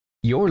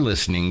You're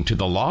listening to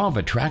the Law of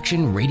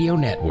Attraction Radio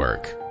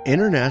Network.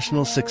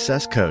 International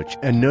success coach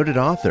and noted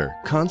author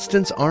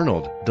Constance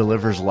Arnold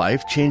delivers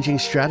life-changing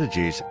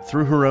strategies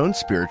through her own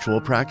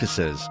spiritual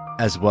practices,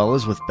 as well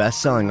as with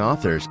best-selling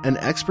authors and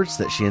experts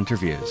that she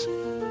interviews.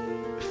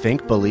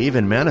 Think, Believe,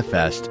 and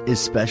Manifest is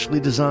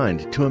specially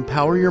designed to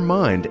empower your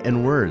mind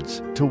and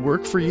words to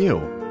work for you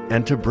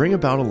and to bring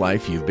about a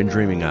life you've been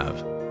dreaming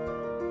of.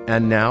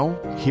 And now,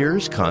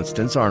 here's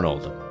Constance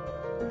Arnold.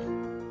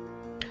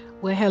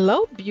 Well,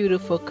 hello,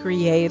 beautiful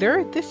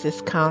creator. This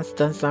is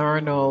Constance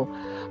Arnold,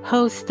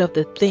 host of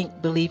the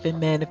Think, Believe, and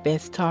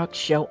Manifest talk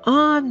show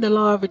on the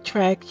Law of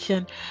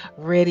Attraction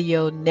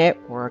Radio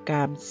Network.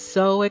 I'm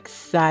so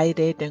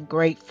excited and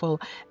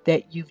grateful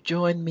that you've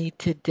joined me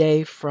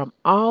today from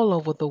all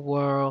over the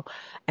world.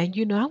 And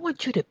I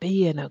want you to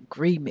be in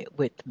agreement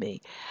with me.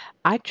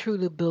 I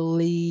truly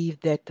believe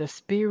that the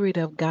Spirit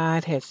of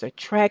God has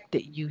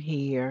attracted you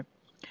here,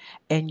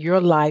 and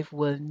your life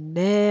will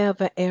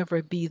never,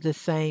 ever be the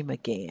same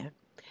again.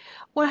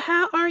 Well,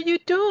 how are you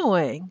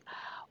doing?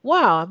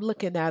 Wow, I'm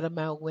looking out of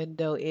my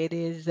window. It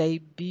is a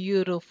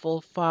beautiful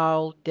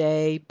fall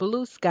day,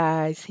 blue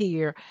skies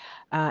here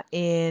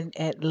in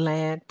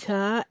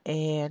Atlanta,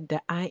 and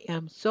I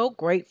am so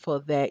grateful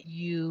that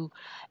you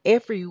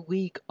every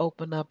week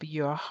open up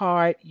your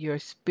heart, your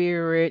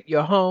spirit,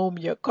 your home,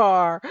 your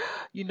car,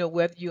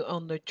 whether you're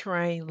on the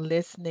train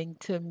listening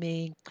to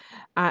me.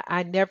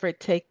 I never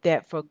take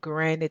that for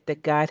granted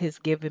that God has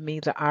given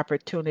me the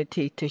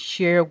opportunity to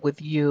share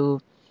with you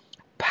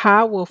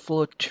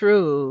powerful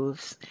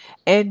truths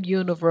and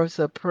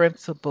universal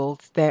principles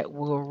that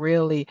will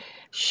really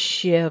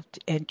shift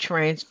and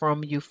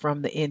transform you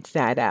from the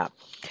inside out.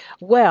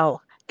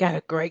 Well, got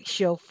a great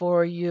show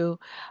for you.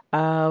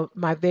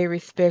 My very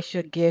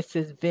special guest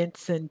is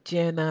Vincent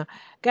Genna.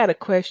 Got a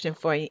question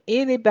for you.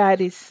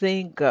 Anybody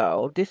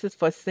single? This is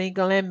for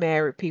single and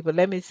married people.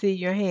 Let me see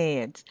your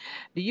hands.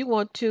 Do you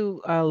want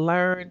to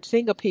learn,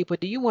 single people,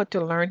 do you want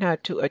to learn how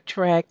to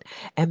attract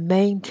and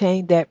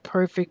maintain that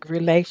perfect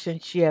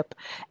relationship,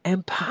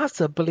 and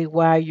possibly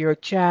why your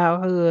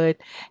childhood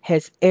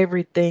has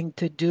everything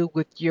to do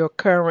with your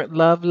current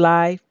love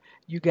life?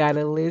 You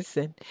gotta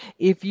listen.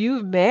 If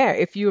you're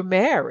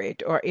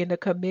married or in a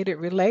committed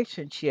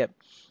relationship,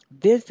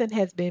 Vincent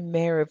has been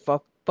married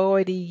for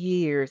 40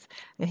 years,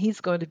 and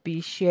he's going to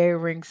be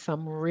sharing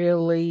some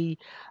really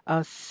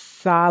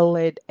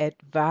solid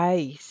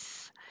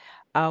advice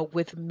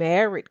with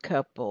married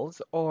couples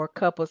or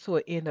couples who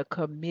are in a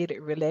committed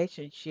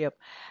relationship,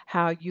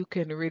 how you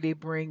can really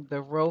bring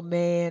the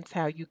romance,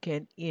 how you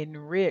can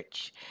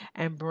enrich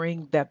and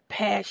bring the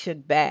passion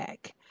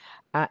back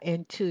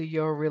into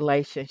your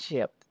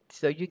relationship.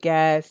 So you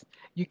got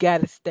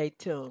to stay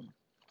tuned.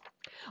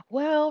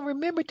 Well,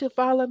 remember to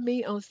follow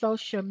me on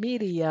social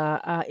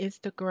media,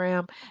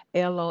 Instagram,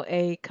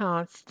 LOA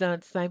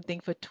Constance, same thing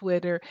for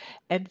Twitter,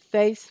 and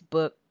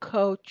Facebook,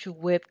 Coach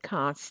with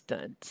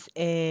Constance.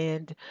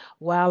 And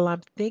while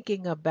I'm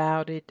thinking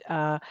about it,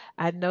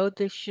 I know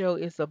this show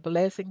is a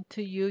blessing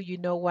to you. You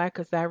know why?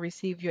 Because I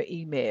receive your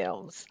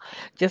emails.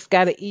 Just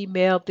got an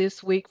email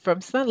this week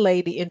from some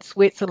lady in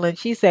Switzerland.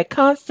 She said,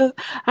 Constance,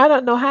 I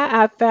don't know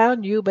how I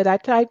found you, but I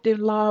typed in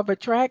Law of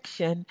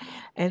Attraction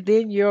and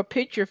then your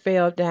picture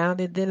fell down,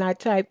 and then I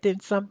typed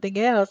in something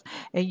else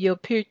and your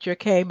picture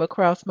came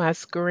across my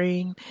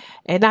screen,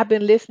 and I've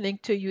been listening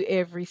to you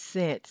ever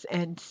since.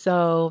 And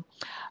so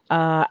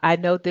I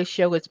know this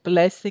show is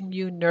blessing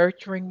you,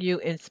 nurturing you,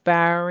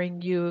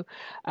 inspiring you,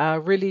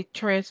 really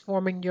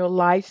transforming your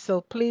life.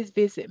 So please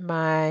visit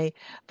my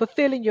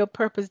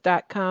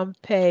fulfillingyourpurpose.com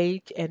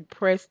page and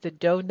press the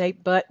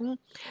donate button.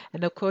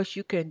 And of course,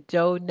 you can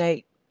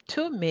donate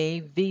to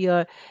me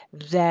via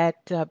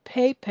that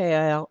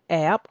PayPal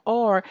app,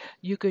 or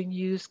you can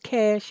use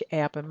Cash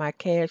App, and my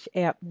Cash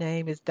App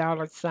name is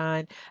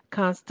 $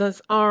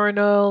 Constance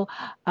Arnold,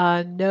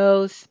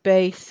 no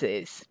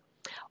spaces.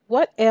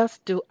 What else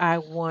do I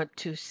want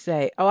to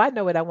say? Oh, I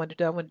know what I want to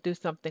do. I want to do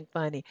something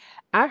funny.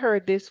 I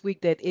heard this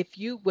week that if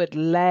you would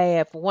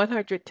laugh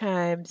 100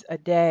 times a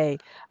day,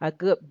 a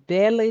good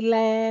belly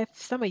laugh,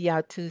 some of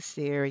y'all too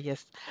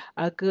serious,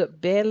 a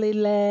good belly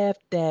laugh,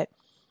 that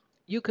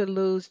you could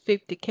lose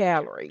 50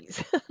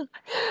 calories.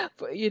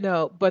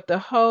 But the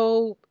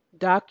whole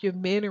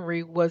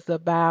documentary was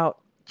about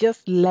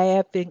just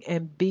laughing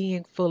and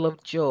being full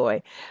of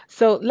joy.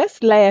 So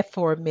let's laugh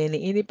for a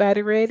minute.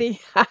 Anybody ready?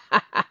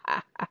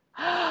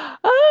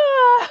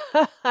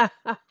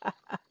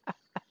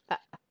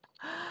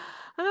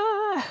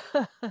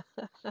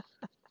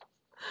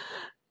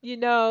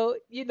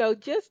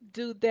 Just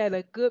do that,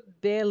 a good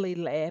belly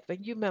laugh.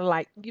 And you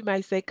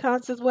might say,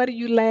 Constance, what are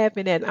you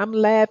laughing at? I'm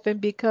laughing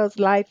because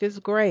life is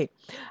great.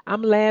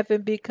 I'm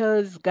laughing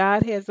because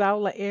God has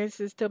all the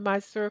answers to my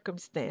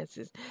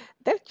circumstances.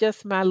 That's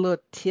just my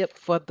little tip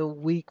for the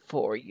week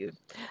for you.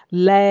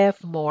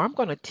 Laugh more. I'm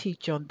going to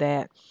teach on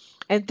that.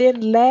 And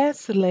then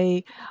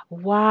lastly,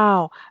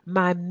 wow,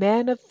 my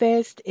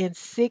manifest in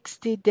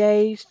 60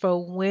 days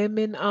for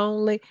women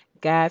only.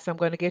 guys, I'm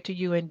going to get to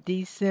you in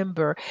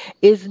December,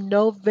 is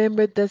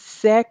November the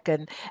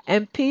 2nd.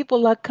 And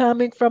people are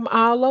coming from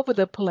all over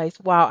the place.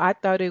 Wow, I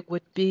thought it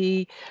would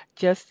be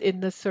just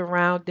in the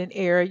surrounding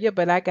area,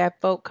 but I got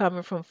folk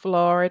coming from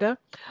Florida,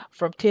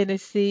 from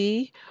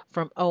Tennessee,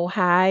 from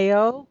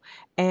Ohio,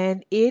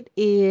 and it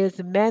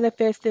is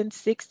Manifest in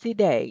 60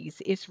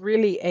 Days. It's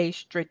really a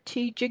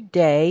strategic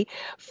day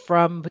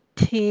from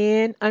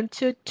 10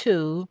 until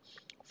 2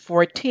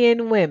 for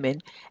 10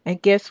 women.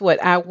 And guess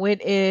what? I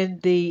went in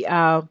the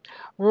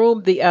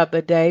room the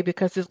other day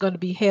because it's going to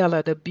be held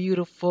at a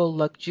beautiful,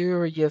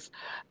 luxurious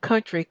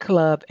country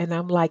club. And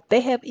I'm like,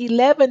 they have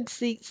 11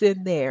 seats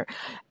in there.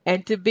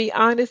 And to be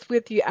honest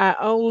with you, I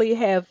only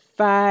have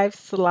 5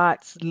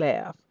 slots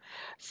left.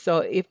 So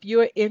if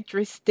you're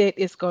interested,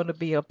 it's going to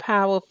be a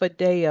powerful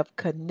day of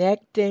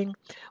connecting.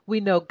 We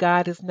know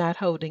God is not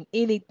holding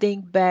anything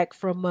back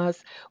from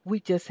us. We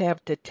just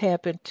have to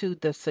tap into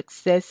the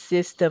success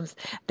systems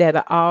that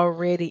are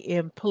already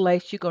in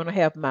place. You're going to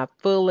have my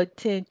full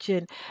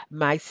attention,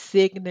 my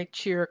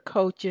signature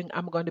coaching.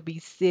 I'm going to be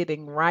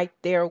sitting right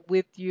there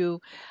with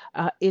you.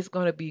 It's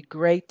going to be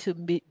great to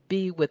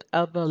be with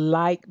other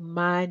like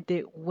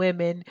minded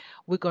women.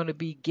 We're going to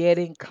be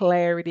getting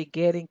clarity,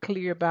 getting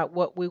clear about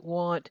what we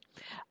want.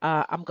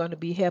 I'm going to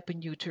be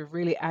helping you to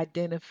really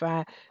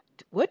identify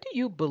what do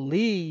you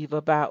believe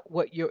about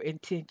what your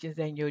intentions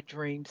and your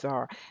dreams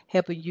are,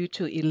 helping you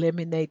to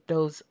eliminate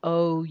those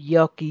old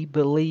yucky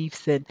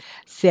beliefs and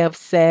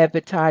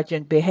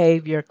self-sabotaging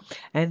behavior.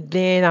 And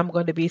then I'm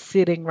going to be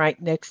sitting right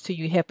next to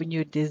you, helping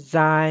you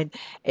design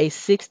a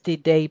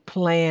 60-day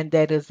plan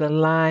that is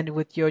aligned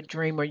with your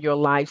dream or your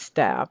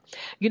lifestyle.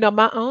 You know,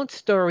 my own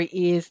story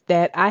is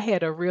that I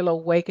had a real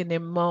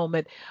awakening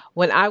moment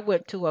when I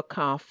went to a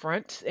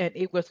conference, and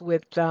it was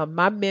with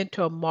my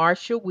mentor,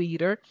 Marsha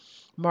Weeder.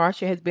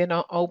 Marsha has been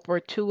on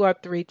Oprah 2 or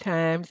 3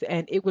 times,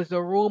 and it was a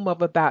room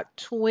of about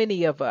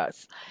 20 of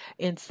us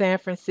in San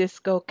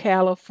Francisco,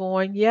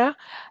 California.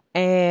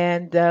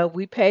 And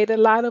we paid a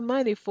lot of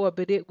money for it,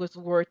 but it was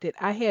worth it.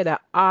 I had an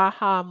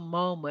aha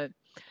moment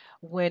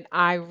when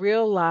I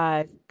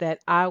realized that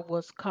I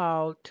was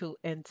called to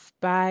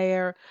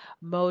inspire,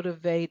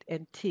 motivate,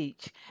 and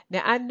teach.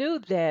 Now, I knew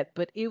that,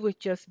 but it was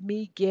just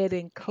me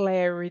getting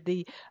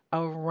clarity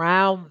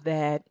around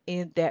that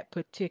in that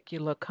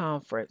particular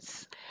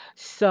conference.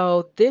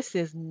 So, this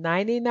is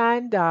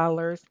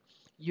 $99.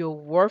 You're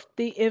worth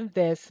the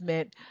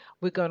investment.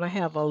 We're going to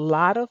have a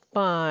lot of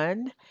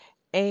fun.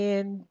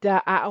 And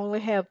I only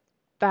have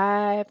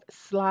 5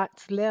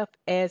 slots left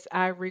as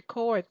I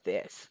record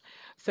this.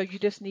 So you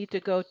just need to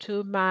go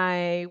to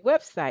my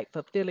website,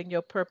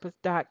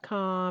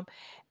 fulfillingyourpurpose.com,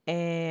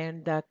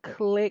 and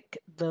click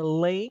the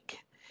link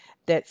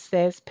that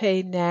says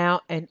pay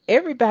now. And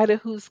everybody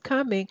who's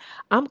coming,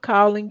 I'm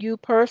calling you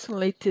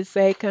personally to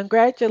say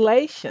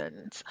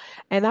congratulations.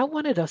 And I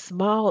wanted a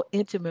small,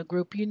 intimate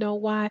group. You know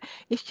why?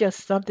 It's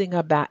just something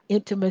about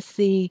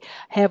intimacy,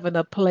 having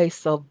a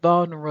place of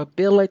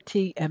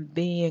vulnerability and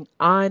being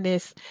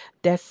honest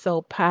that's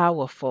so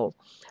powerful.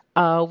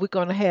 We're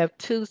going to have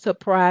 2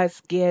 surprise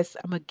guests.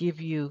 I'm going to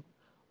give you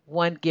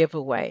one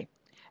giveaway.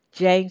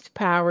 James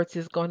Powers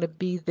is going to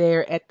be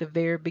there at the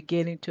very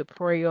beginning to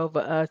pray over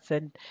us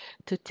and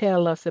to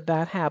tell us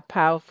about how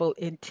powerful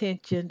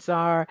intentions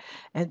are.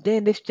 And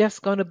then it's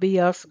just going to be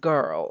us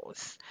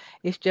girls.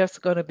 It's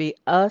just going to be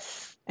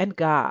us and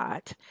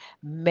God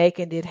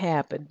making it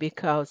happen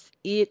because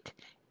it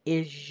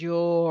is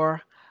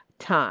your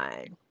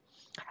time.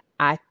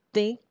 I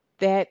think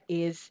that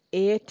is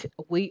it.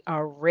 We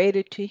are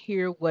ready to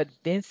hear what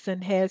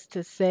Vincent has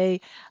to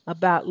say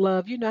about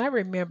love. You know, I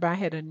remember I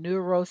had a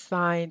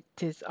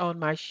neuroscientist on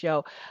my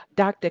show,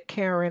 Dr.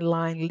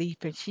 Caroline Leaf,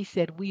 and she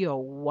said we are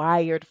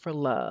wired for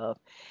love.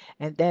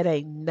 And that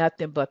ain't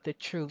nothing but the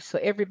truth. So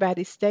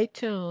everybody stay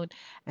tuned,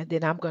 and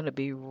then I'm going to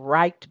be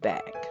right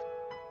back.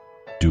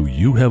 Do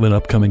you have an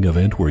upcoming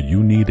event where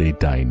you need a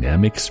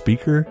dynamic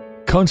speaker?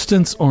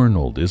 Constance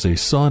Arnold is a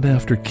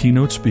sought-after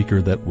keynote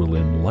speaker that will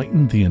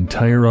enlighten the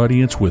entire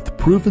audience with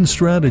proven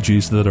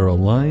strategies that are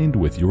aligned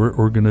with your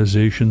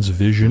organization's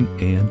vision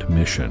and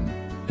mission.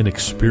 An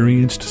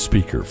experienced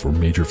speaker for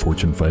major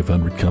Fortune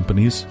 500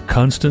 companies,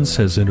 Constance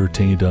has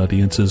entertained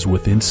audiences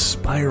with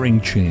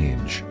inspiring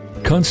change.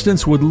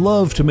 Constance would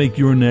love to make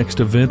your next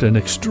event an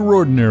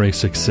extraordinary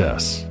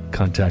success.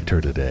 Contact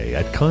her today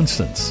at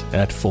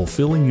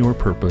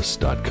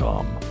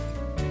constance@fulfillingyourpurpose.com.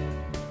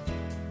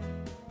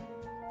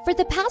 For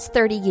the past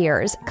 30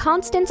 years,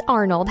 Constance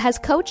Arnold has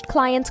coached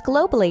clients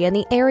globally in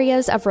the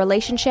areas of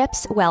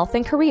relationships, wealth,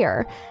 and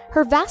career.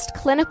 Her vast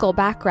clinical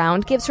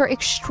background gives her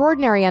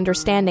extraordinary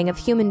understanding of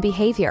human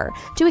behavior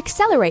to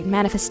accelerate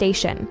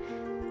manifestation.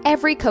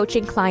 Every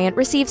coaching client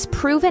receives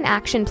proven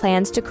action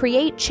plans to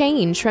create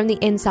change from the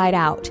inside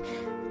out.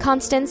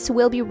 Constance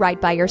will be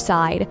right by your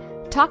side.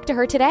 Talk to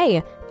her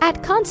today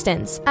at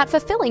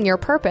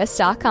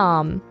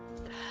Constance@fulfillingyourpurpose.com.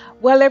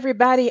 Well,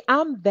 everybody,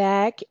 I'm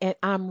back and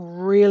I'm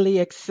really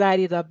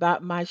excited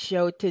about my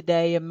show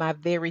today and my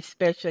very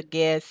special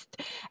guest.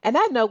 And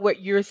I know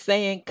what you're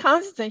saying.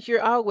 Constance,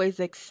 you're always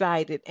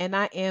excited, and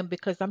I am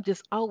because I'm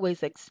just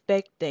always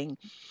expecting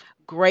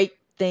great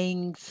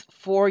things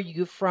for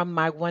you from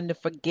my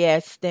wonderful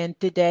guest. And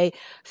today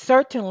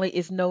certainly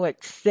is no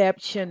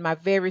exception. My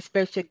very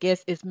special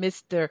guest is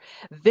Mr.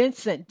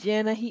 Vincent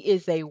Genna. He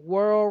is a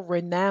world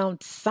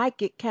renowned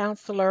psychic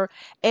counselor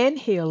and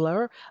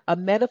healer, a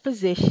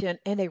metaphysician,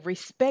 and a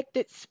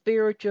respected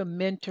spiritual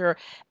mentor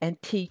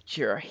and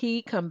teacher.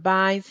 He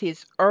combines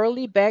his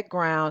early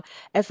background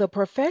as a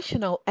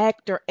professional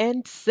actor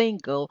and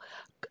singer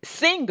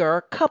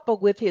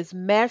coupled with his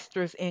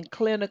master's in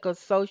clinical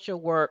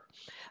social work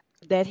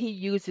that he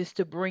uses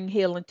to bring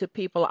healing to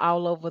people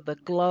all over the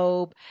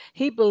globe.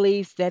 He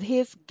believes that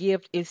his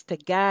gift is to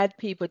guide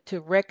people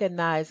to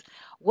recognize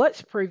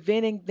what's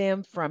preventing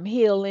them from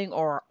healing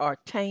or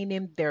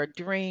attaining their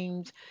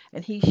dreams,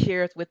 and he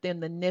shares with them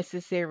the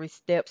necessary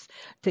steps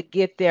to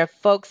get there.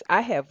 Folks,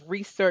 I have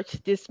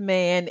researched this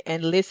man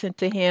and listened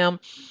to him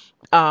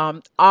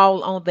all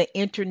on the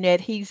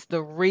internet. He's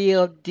the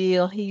real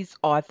deal. He's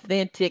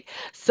authentic.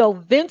 So,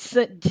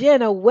 Vincent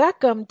Jenna,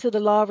 welcome to the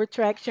Law of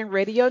Attraction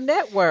Radio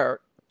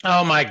Network.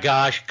 Oh my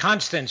gosh,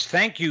 Constance,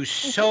 thank you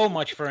so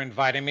much for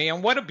inviting me.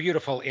 And what a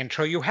beautiful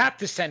intro. You have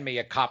to send me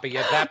a copy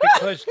of that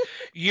because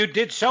you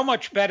did so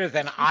much better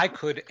than I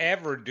could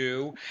ever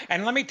do.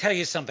 And let me tell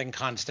you something,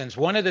 Constance.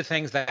 One of the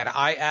things that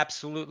I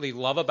absolutely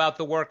love about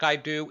the work I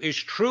do is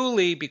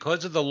truly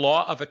because of the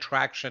law of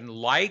attraction,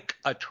 like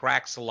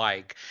attracts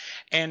like.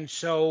 And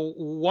so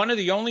one of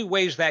the only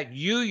ways that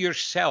you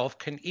yourself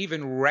can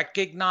even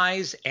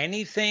recognize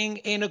anything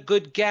in a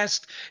good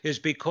guest is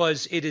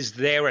because it is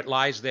there, it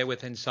lies there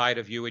within inside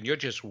of you, and you're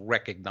just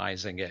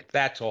recognizing it.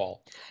 That's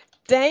all.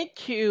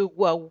 Thank you.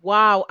 Well,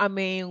 wow. I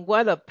mean,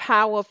 what a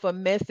powerful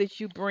message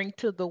you bring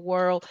to the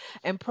world.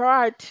 And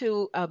prior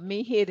to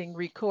me hitting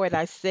record,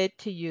 I said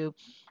to you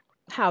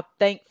how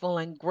thankful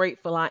and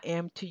grateful I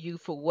am to you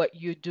for what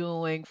you're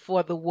doing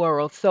for the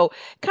world. So,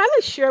 kind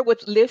of share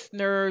with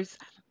listeners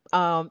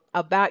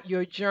about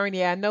your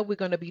journey. I know we're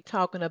going to be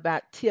talking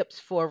about tips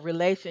for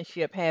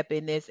relationship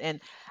happiness,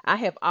 and I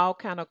have all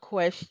kind of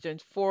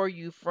questions for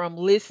you from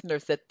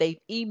listeners that they've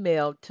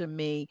emailed to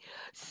me.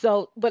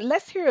 So, but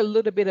let's hear a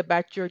little bit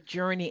about your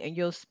journey and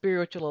your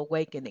spiritual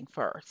awakening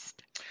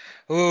first.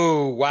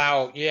 Ooh,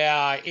 wow.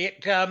 Yeah,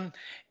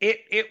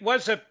 it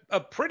was a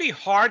pretty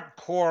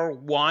hardcore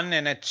one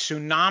and a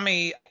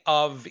tsunami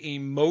of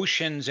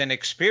emotions and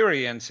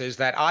experiences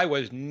that I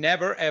was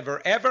never, ever,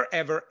 ever,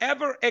 ever,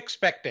 ever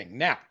expecting.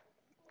 Now,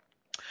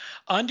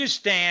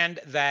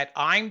 understand that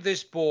I'm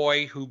this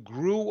boy who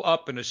grew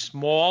up in a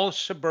small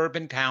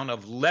suburban town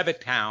of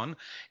Levittown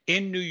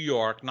in New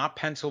York, not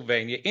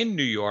Pennsylvania, in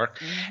New York.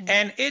 Mm-hmm.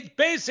 And it's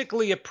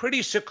basically a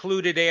pretty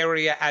secluded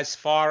area as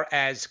far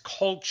as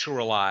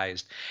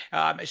culturalized.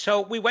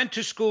 So we went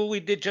to school, we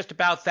did just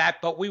about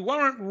that, but we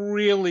weren't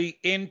really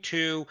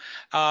into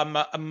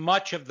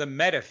much of the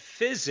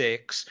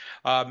metaphysics,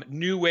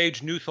 New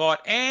Age, New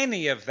Thought,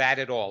 any of that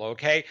at all,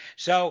 okay?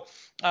 So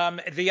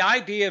the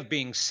idea of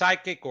being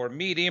psychic or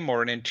medium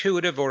or an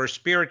intuitive or a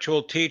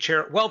spiritual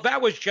teacher, well,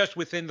 that was just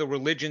within the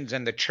religions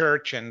and the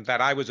church and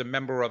that I was a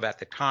member of at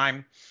the time.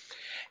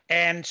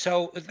 And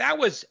so that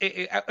was,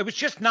 it was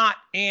just not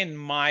in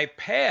my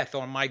path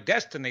or my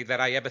destiny that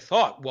I ever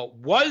thought. What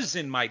was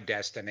in my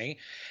destiny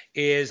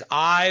is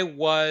I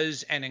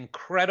was an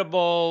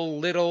incredible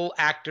little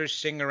actor,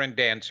 singer, and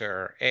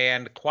dancer.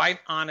 And quite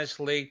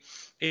honestly,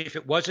 if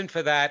it wasn't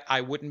for that, I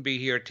wouldn't be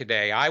here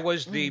today. I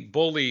was the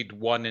bullied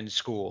one in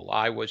school.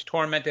 I was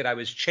tormented. I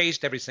was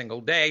chased every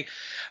single day.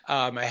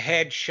 My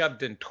head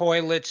shoved in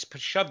toilets,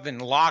 shoved in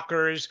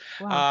lockers,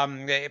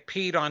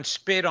 peed on,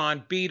 spit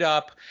on, beat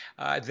up.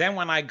 Then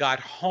when I got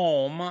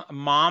home,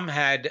 Mom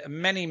had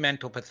many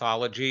mental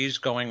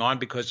pathologies going on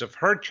because of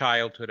her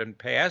childhood and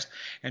past,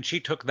 and she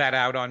took that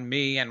out on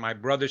me and my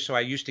brother, so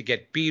I used to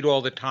get beat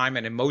all the time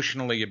and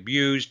emotionally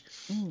abused.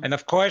 And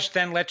of course,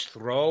 then let's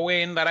throw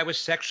in that I was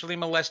sexually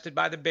molested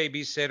by the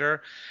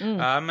babysitter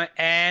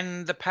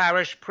and the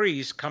parish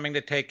priest coming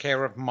to take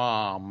care of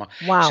Mom.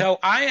 Wow. So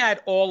I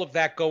had all of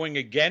that going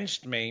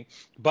against me,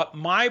 but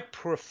my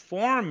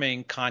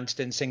performing,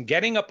 Constance, and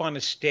getting up on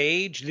a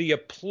stage, the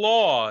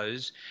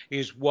applause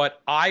is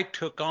what I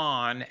took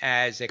on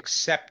as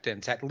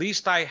acceptance. At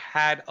least I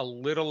had a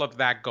little of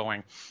that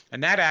going,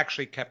 and that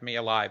actually kept me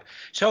alive.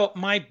 So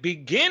my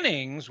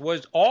beginnings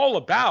was all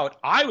about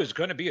I was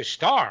going to be a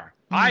star.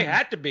 I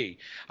had to be.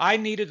 I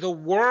needed the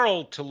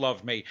world to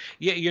love me.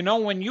 You know,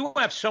 when you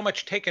have so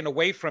much taken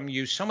away from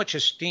you, so much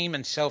esteem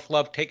and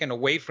self-love taken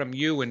away from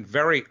you and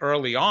very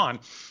early on,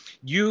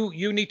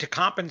 you need to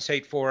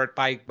compensate for it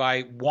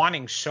by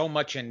wanting so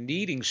much and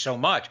needing so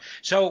much.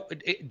 So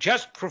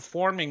just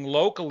performing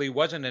locally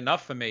wasn't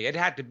enough for me. It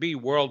had to be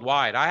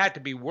worldwide. I had to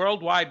be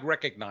worldwide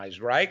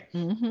recognized, right?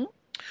 Mm-hmm.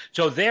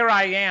 So there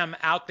I am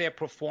out there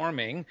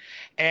performing,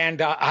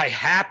 and I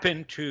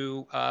happen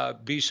to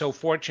be so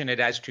fortunate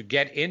as to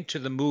get into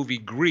the movie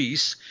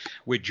Grease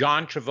with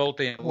John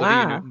Travolta and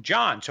Olivia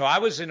Newton-John. So I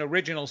was an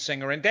original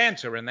singer and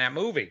dancer in that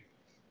movie.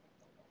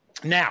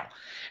 Now,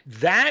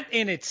 that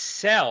in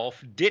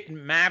itself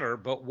didn't matter,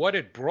 but what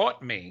it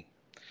brought me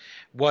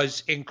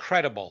was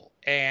incredible.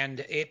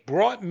 And it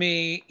brought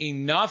me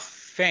enough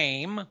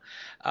fame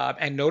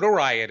and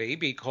notoriety,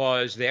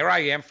 because there I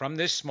am from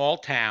this small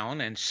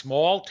town, and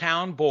small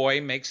town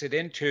boy makes it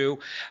into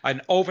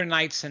an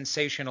overnight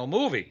sensational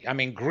movie. I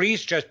mean,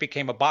 Grease just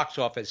became a box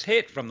office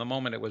hit from the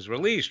moment it was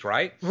released,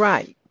 right?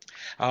 Right.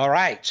 All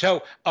right.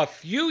 So a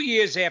few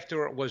years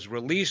after it was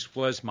released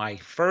was my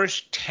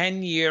first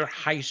 10-year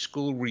high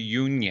school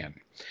reunion.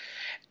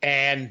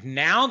 And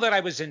now that I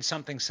was in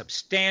something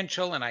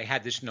substantial and I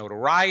had this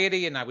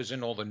notoriety and I was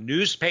in all the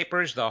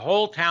newspapers, the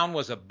whole town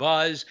was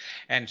abuzz.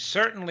 And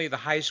certainly the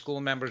high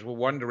school members were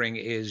wondering,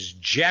 is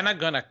Genna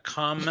going to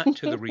come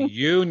to the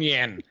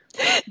reunion?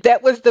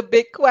 That was the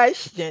big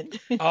question.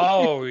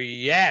 Oh,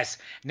 yes.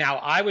 Now,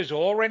 I was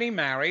already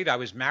married. I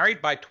was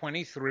married by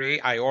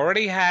 23. I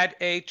already had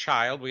a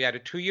child. We had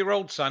a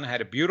 2-year-old son, had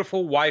a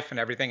beautiful wife and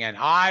everything. And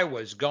I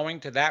was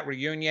going to that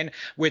reunion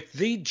with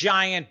the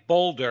giant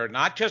boulder,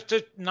 not just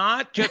a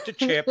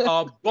chip,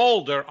 a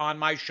boulder on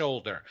my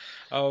shoulder.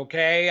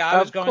 Okay. I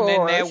was going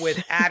in there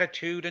with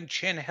attitude and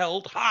chin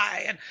held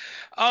high. And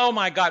oh,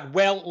 my God.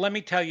 Well, let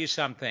me tell you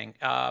something.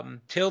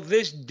 Till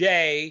this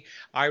day,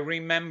 I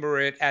remember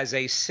it as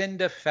a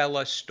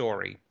Cinderella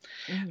story.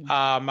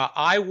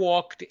 I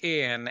walked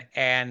in,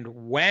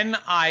 and when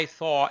I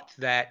thought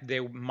that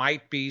there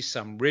might be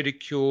some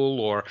ridicule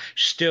or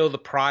still the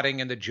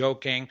prodding and the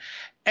joking,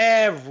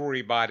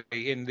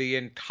 everybody in the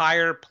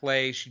entire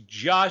place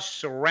just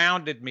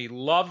surrounded me,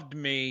 loved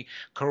me,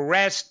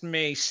 caressed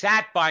me,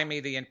 sat by me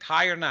the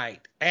entire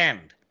night.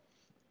 And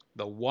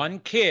the one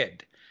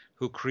kid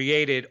who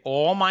created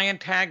all my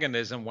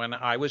antagonism when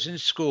I was in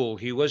school,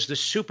 he was the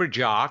super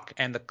jock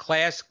and the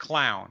class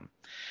clown.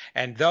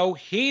 And though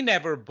he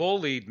never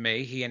bullied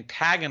me, he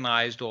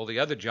antagonized all the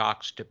other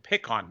jocks to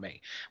pick on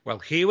me. Well,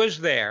 he was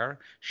there,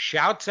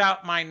 shouts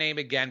out my name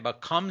again,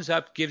 but comes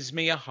up, gives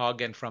me a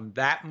hug, and from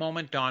that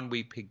moment on,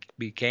 we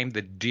became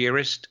the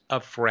dearest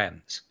of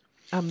friends.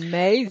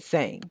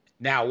 Amazing.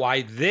 Now,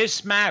 why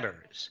this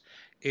matters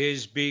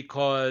is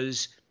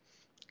because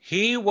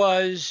he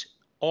was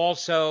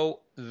also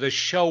the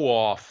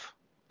show-off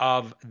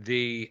of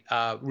the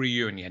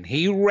reunion.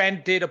 He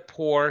rented a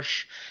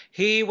Porsche.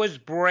 He was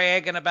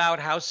bragging about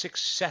how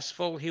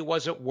successful he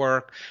was at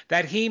work,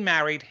 that he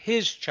married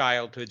his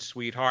childhood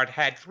sweetheart,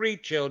 had 3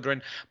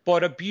 children,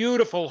 bought a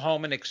beautiful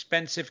home in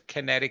expensive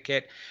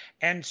Connecticut.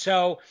 And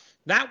so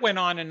that went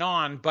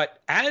on.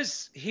 But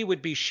as he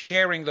would be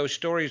sharing those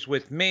stories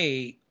with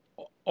me,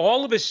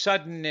 all of a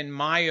sudden in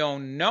my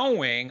own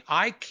knowing,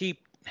 I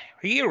keep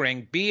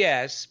hearing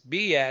BS,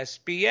 BS,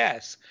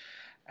 BS.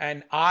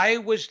 And I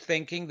was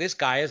thinking, this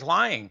guy is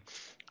lying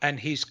and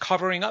he's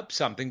covering up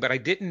something, but I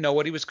didn't know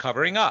what he was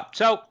covering up.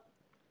 So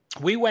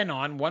we went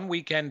on. One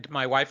weekend,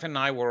 my wife and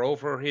I were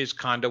over his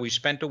condo. We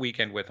spent a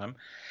weekend with him.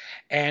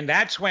 And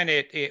that's when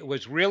it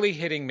was really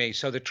hitting me.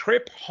 So the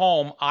trip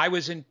home, I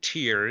was in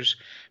tears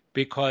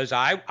because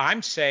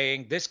I'm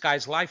saying this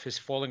guy's life is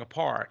falling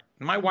apart.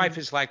 And my wife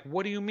is like,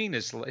 what do you mean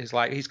his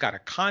life? He's got a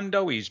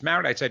condo. He's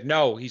married. I said,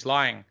 no, he's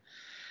lying.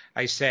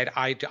 I said,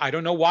 I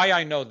don't know why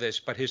I know this,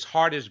 but his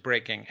heart is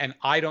breaking, and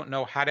I don't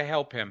know how to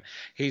help him.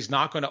 He's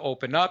not going to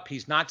open up.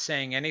 He's not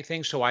saying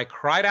anything. So I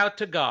cried out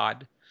to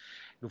God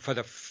for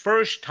the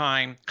first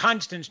time.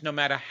 Constance, no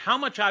matter how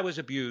much I was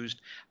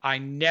abused, I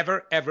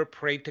never, ever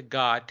prayed to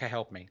God to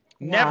help me.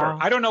 Never. Wow.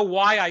 I don't know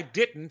why I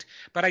didn't,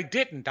 but I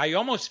didn't. I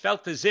almost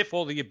felt as if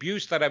all the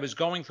abuse that I was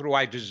going through,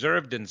 I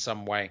deserved in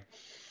some way.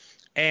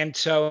 And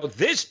so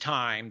this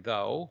time,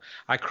 though,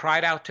 I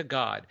cried out to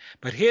God.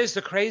 But here's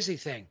the crazy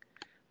thing.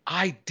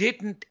 I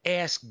didn't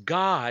ask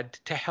God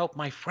to help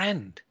my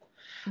friend.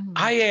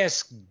 I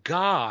asked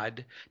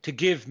God to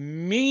give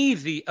me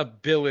the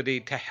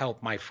ability to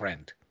help my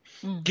friend.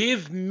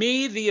 Give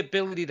me the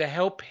ability to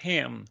help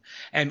him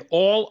and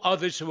all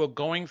others who are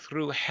going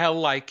through hell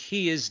like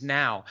he is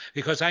now,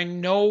 because I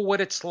know what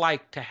it's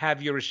like to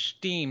have your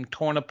esteem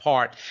torn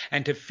apart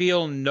and to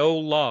feel no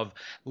love.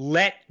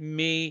 Let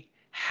me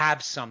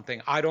have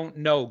something. I don't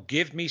know.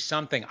 Give me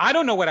something. I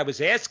don't know what I was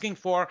asking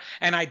for,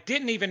 and I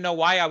didn't even know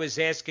why I was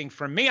asking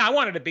for me. I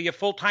wanted to be a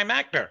full-time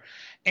actor,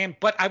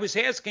 but I was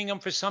asking him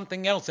for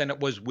something else, and it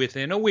was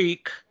within a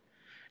week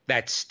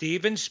that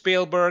Steven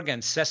Spielberg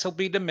and Cecil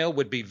B. DeMille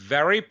would be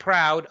very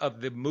proud of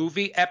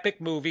the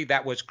epic movie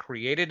that was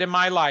created in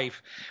my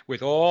life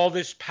with all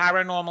this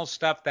paranormal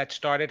stuff that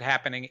started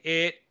happening.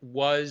 It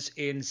was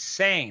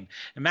insane.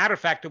 As a matter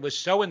of fact, it was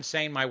so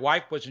insane, my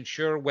wife wasn't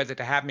sure whether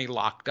to have me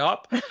locked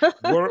up,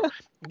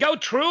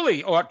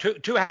 truly, or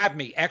to have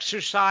me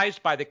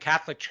exorcised by the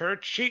Catholic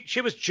Church.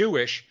 She was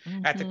Jewish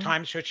at the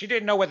time, so she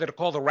didn't know whether to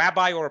call the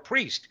rabbi or a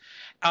priest.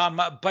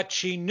 But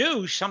she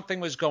knew something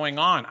was going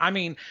on. I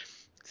mean,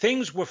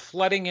 things were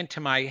flooding into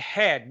my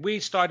head. We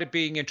started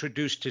being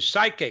introduced to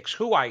psychics,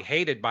 who I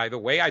hated, by the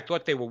way. I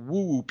thought they were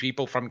woo-woo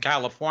people from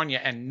California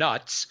and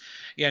nuts,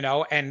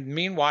 and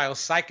meanwhile,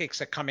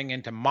 psychics are coming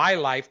into my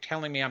life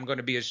telling me I'm going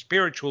to be a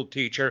spiritual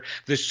teacher.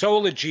 The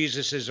soul of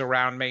Jesus is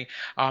around me.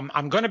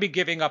 I'm going to be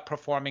giving up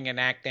performing and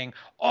acting,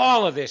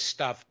 all of this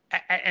stuff.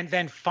 And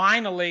then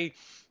finally,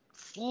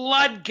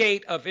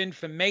 floodgate of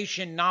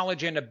information,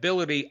 knowledge, and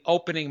ability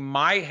opening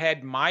my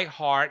head, my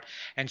heart.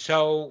 And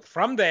so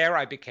from there,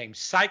 I became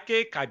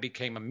psychic. I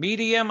became a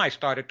medium. I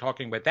started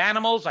talking with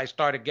animals. I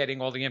started getting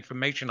all the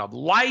information of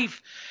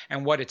life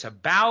and what it's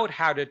about,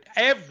 how to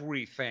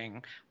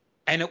everything.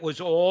 And it was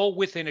all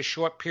within a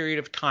short period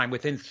of time.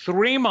 Within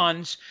 3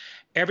 months,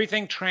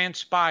 everything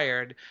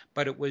transpired,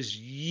 but it was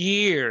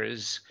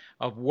years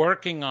of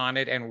working on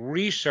it and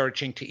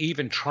researching to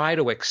even try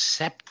to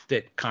accept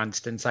it,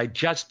 Constance. I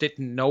just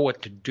didn't know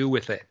what to do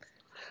with it.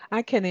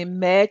 I can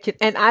imagine.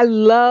 And I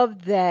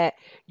love that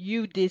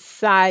you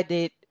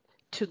decided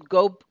to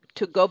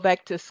go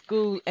back to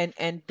school and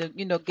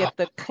get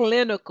the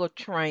clinical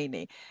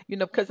training.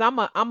 Because I'm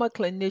a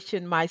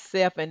clinician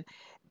myself, and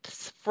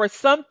for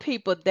some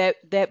people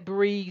that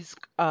breeds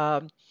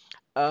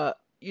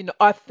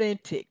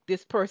authentic.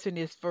 This person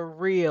is for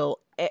real,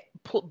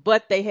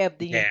 but they have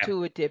the Yeah.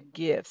 intuitive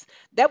gifts.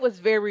 That was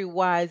very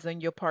wise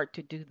on your part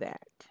to do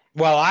that.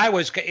 Well, it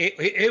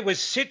was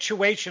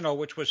situational,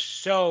 which was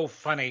so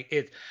funny.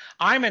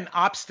 I'm an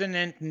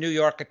obstinate New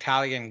York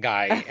Italian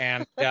guy,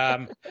 and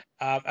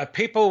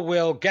people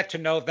will get to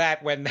know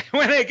that when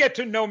when they get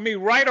to know me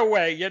right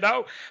away.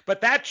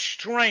 But that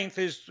strength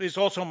is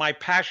also my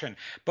passion.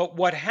 But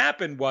what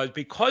happened was,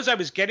 because I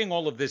was getting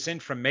all of this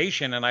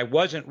information and I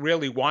wasn't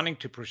really wanting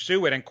to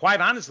pursue it, and quite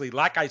honestly,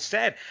 like I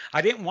said,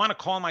 I didn't want to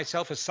call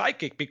myself a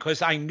psychic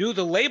because I knew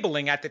the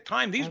labeling at the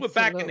time. These were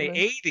back in the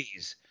Absolutely.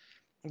 80s.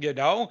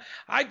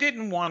 I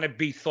didn't want to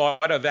be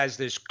thought of as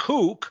this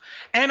kook,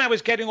 and I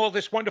was getting all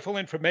this wonderful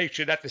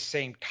information at the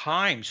same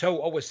time.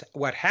 So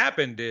what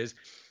happened is,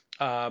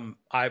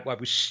 I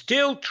was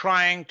still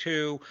trying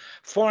to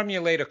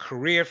formulate a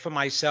career for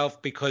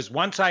myself, because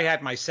once I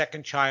had my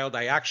second child,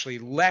 I actually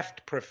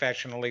left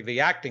professionally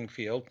the acting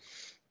field.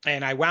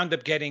 And I wound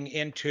up getting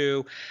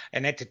into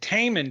an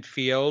entertainment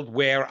field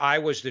where I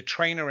was the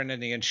trainer and then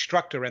the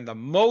instructor and the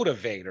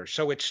motivator.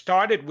 So it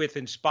started with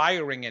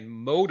inspiring and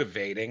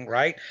motivating,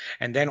 right?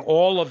 And then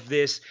all of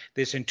this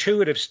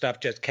intuitive stuff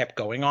just kept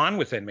going on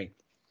within me.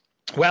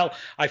 Well,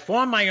 I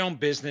formed my own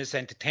business,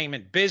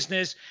 entertainment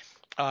business.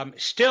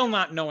 Still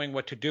not knowing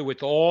what to do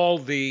with all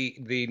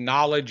the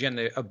knowledge and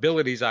the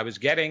abilities I was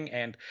getting.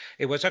 And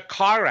it was a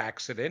car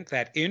accident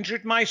that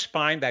injured my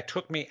spine that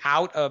took me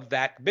out of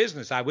that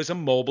business. I was a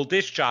mobile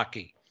disc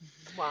jockey.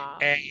 Wow.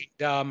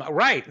 And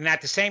right. And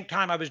at the same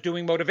time, I was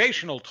doing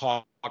motivational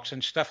talks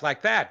and stuff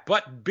like that.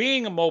 But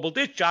being a mobile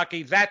disc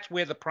jockey, that's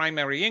where the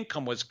primary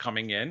income was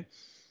coming in.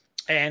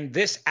 And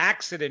this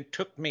accident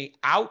took me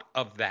out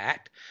of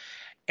that.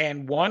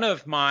 And one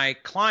of my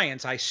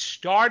clients, I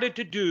started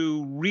to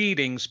do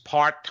readings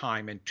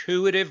part-time,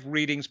 intuitive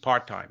readings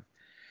part-time.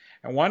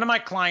 And one of my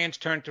clients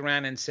turned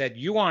around and said,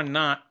 "You are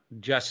not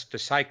just a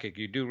psychic.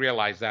 You do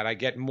realize that. I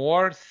get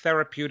more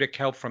therapeutic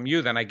help from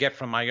you than I get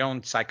from my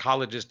own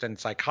psychologist and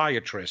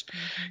psychiatrist.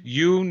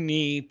 You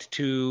need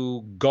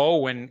to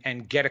go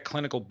and get a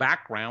clinical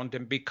background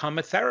and become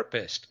a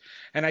therapist."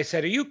 And I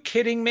said, "Are you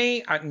kidding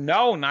me?"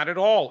 No, not at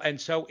all. And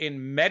so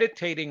in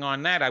meditating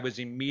on that, I was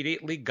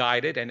immediately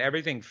guided and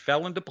everything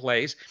fell into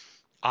place.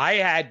 I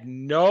had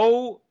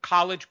no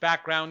college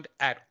background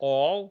at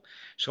all.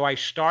 So I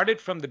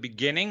started from the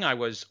beginning. I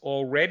was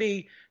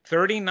already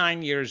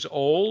 39 years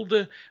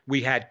old. We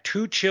had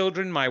 2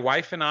 children, my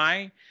wife and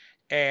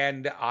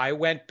I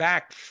went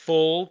back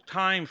full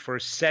time for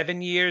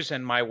 7 years,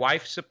 and my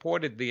wife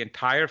supported the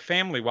entire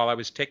family while I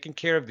was taking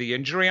care of the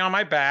injury on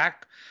my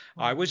back.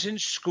 I was in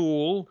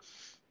school.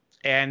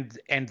 And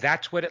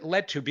that's what it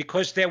led to,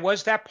 because there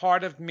was that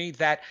part of me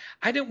that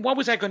what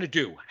was I going to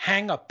do?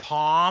 Hang a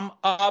palm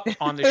up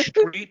on the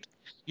street,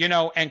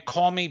 and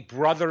call me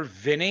Brother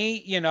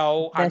Vinny? I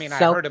That's mean, I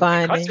so heard of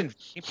my funny. cousin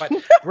Vinny, but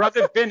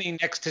Brother Vinny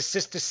next to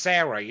Sister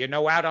Sarah,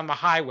 out on the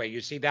highway, you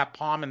see that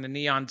palm and the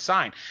neon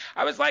sign.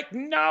 I was like,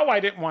 no,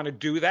 I didn't want to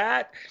do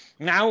that.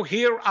 Now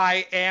here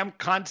I am,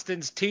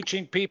 Constance,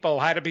 teaching people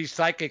how to be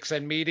psychics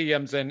and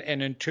mediums and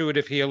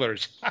intuitive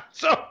healers.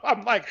 So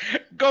I'm like,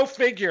 go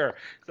figure.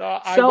 So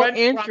I So went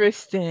from,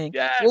 interesting.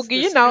 Well,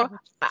 yes, the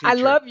I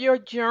teacher. love your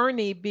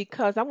journey,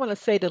 because I want to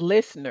say to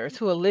listeners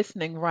who are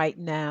listening right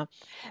now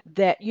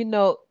that,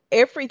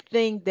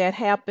 everything that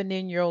happened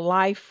in your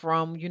life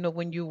from,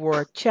 when you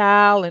were a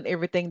child and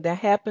everything that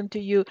happened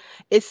to you,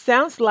 it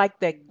sounds like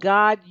that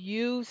God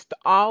used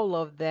all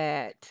of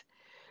that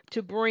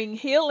to bring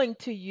healing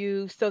to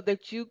you so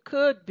that you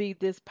could be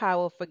this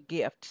powerful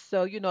gift.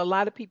 So, a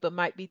lot of people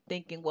might be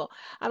thinking, well,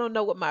 I don't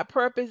know what my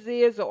purpose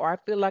is, or I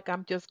feel like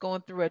I'm just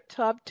going through a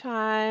tough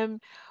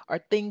time, or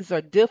things are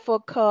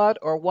difficult,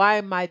 or why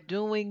am I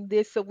doing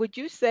this? So, would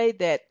you say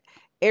that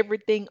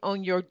everything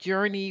on your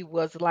journey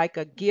was like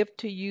a gift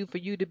to you for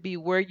you to be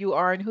where you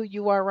are and who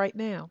you are right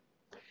now?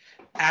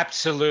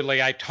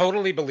 Absolutely. I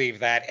totally believe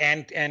that.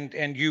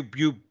 And you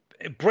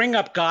bring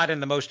up God in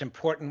the most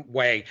important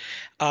way.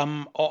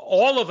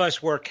 All of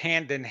us work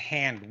hand in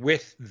hand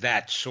with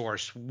that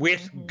source,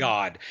 with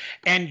God.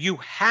 And you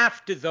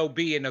have to, though,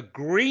 be in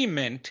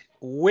agreement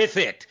with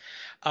it.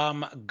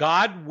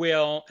 God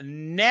will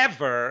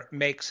never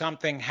make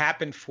something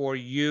happen for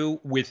you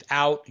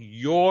without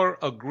your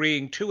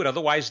agreeing to it.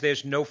 Otherwise,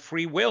 there's no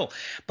free will.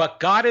 But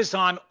God is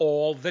on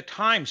all the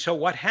time. So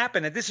what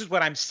happened, and this is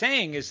what I'm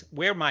saying, is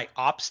where my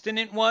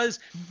obstinate was.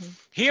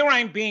 Here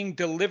I'm being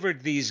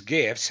delivered these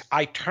gifts.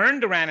 I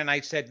turned around and I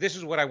said, this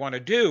is what I want to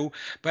do.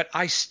 But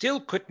I still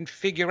couldn't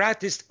figure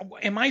out this.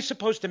 Am I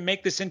supposed to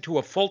make this into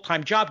a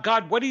full-time job?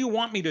 God, what do you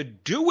want me to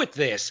do with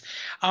this?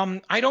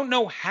 I don't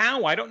know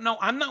how. I don't know.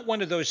 I'm not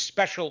one of those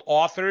special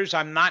authors.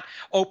 I'm not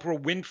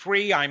Oprah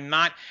Winfrey. I'm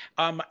not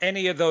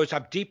any of those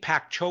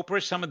Deepak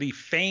Chopra, some of the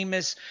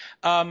famous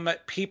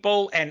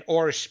people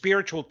or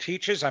spiritual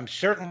teachers. I'm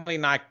certainly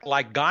not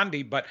like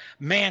Gandhi, but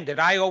man, did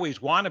I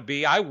always want to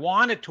be. I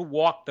wanted to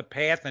walk the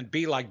path and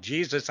be like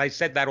Jesus. I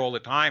said that all the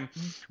time.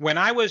 When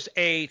I was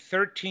a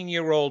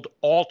 13-year-old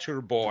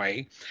altar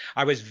boy,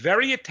 I was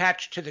very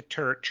attached to the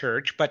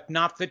church, but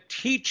not the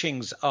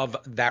teachings of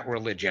that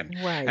religion.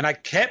 Right. And I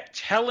kept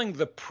telling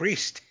the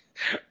priest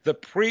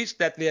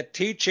that they're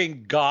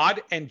teaching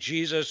God and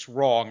Jesus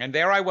wrong. And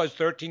there I was,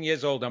 13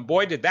 years old. And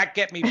boy, did that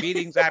get me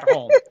beatings at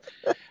home.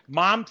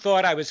 Mom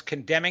thought I was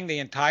condemning the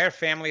entire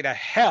family to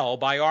hell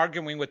by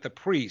arguing with the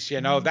priest. You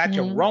know, that's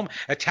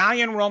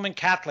Italian Roman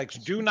Catholics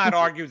do not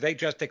argue. They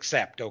just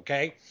accept.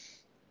 Okay.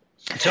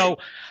 So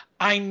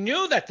I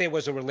knew that there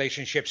was a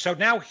relationship. So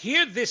now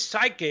here this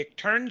psychic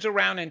turns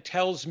around and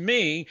tells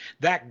me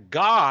that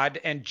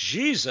God and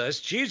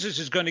Jesus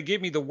is going to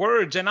give me the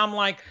words. And I'm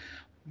like,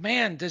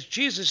 man, does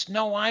Jesus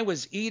know I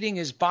was eating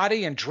his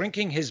body and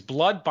drinking his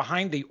blood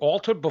behind the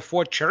altar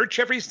before church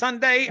every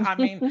Sunday? I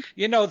mean,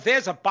 you know,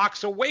 there's a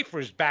box of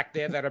wafers back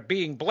there that are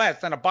being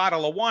blessed and a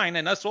bottle of wine.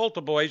 And us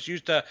altar boys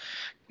used to,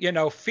 you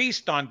know,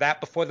 feast on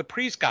that before the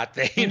priest got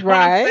there. You know what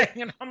I'm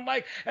saying? And I'm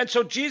like, and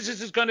so Jesus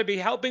is going to be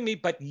helping me.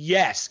 But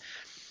yes.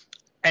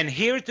 And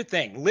here's the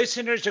thing.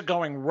 Listeners are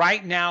going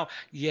right now,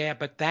 yeah,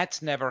 but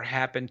that's never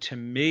happened to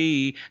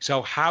me.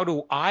 So how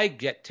do I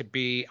get to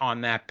be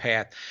on that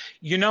path?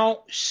 You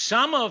know,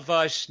 some of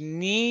us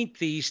need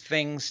these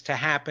things to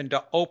happen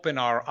to open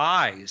our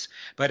eyes,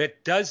 but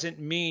it doesn't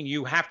mean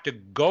you have to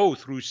go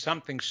through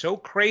something so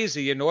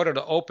crazy in order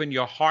to open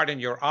your heart and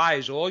your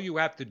eyes. All you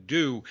have to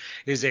do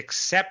is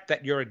accept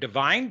that you're a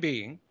divine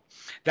being,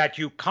 that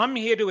you come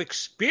here to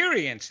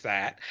experience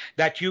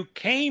that you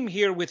came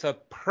here with a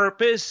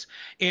purpose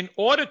in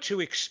order to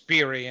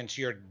experience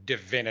your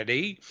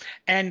divinity,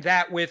 and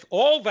that with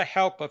all the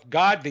help of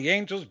God, the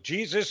angels,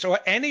 Jesus, or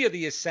any of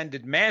the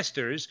ascended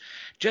masters,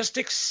 just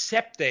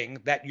accepting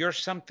that you're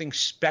something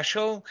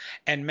special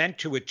and meant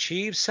to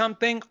achieve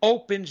something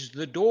opens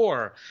the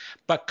door.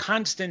 But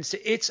Constance,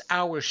 it's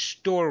our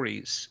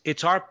stories.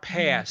 It's our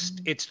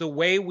past. It's the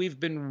way we've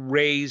been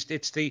raised.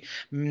 It's the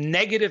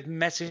negative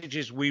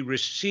messages we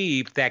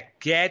receive that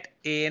get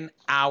in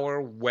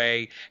our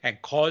way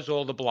and cause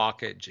all the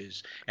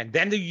blockages. And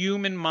then the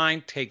human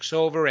mind takes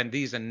over and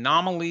these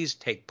anomalies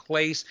take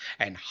place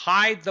and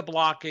hide the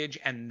blockage.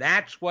 And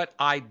that's what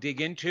I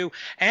dig into.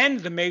 And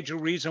the major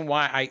reason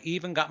why I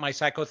even got my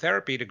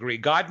psychotherapy degree.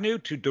 God knew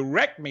to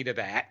direct me to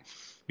that,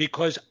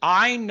 because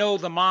I know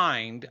the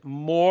mind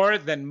more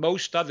than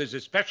most others,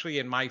 especially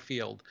in my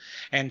field.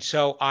 And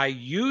so I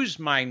use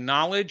my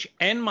knowledge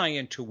and my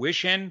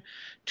intuition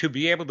to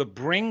be able to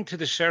bring to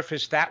the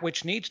surface that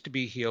which needs to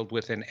be healed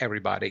within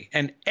everybody.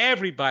 And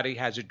everybody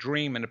has a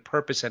dream and a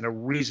purpose and a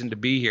reason to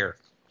be here.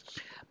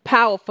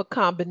 Powerful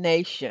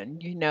combination,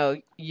 you know,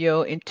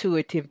 your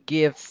intuitive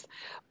gifts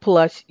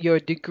plus your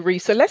degree.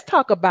 So let's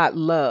talk about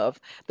love.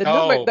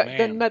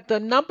 The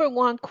number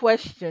one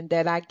question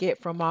that I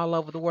get from all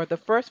over the world, the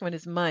first one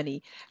is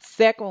money.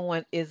 Second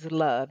one is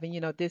love. And, you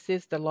know, this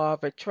is the law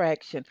of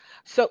attraction.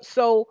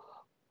 So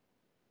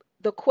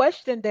the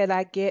question that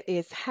I get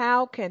is,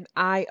 how can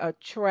I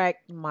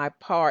attract my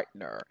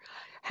partner?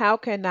 How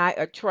can I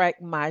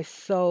attract my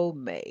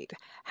soulmate?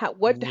 How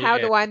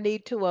do I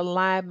need to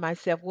align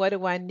myself? What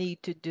do I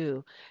need to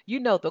do?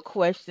 You know the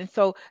question.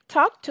 So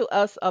talk to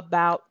us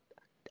about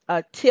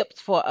tips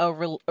for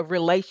a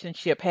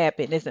relationship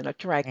happiness and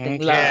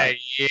attracting love.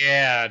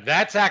 Yeah,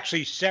 that's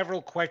actually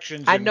several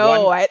questions. I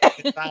know.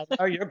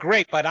 Oh, you're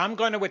great, but I'm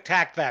going to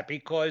attack that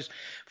because,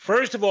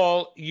 first of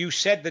all, you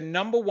said the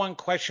number one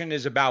question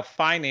is about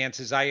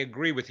finances. I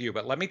agree with you,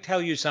 but let me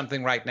tell you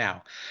something right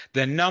now.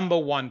 The number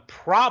one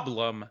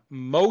problem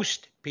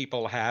most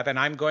people have, and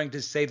I'm going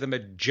to say the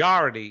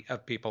majority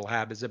of people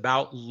have, is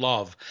about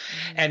love.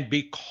 And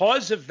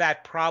because of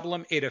that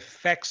problem, it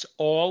affects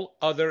all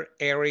other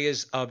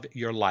areas of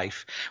your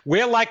life.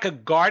 We're like a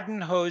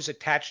garden hose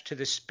attached to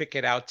the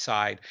spigot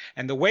outside.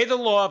 And the way the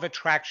law of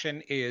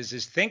attraction is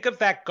think of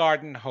that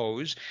garden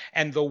hose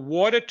and the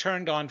water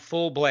turned on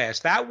full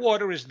blast. That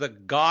water is the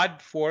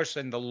God force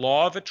and the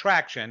law of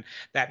attraction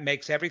that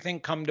makes everything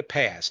come to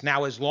pass.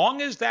 Now, as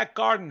long as that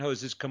garden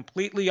hose is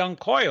completely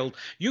uncoiled,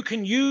 you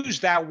can use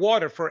that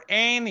water for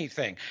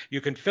anything.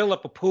 You can fill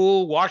up a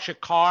pool, wash a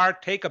car,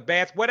 take a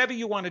bath, whatever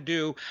you want to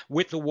do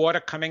with the water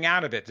coming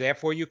out of it.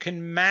 Therefore, you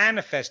can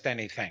manifest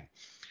anything.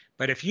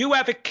 But if you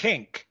have a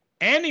kink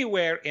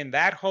anywhere in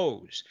that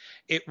hose,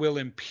 it will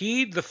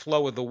impede the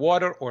flow of the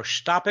water or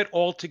stop it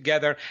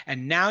altogether,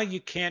 and now you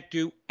can't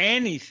do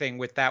anything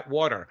with that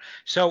water.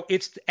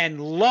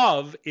 And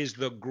love is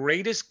the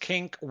greatest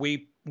kink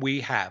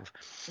we have,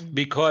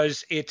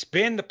 because it's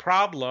been the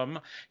problem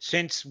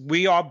since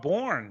we are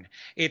born.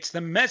 It's the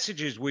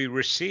messages we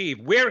receive.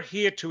 We're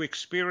here to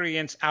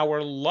experience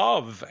our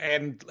love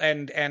and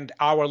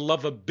our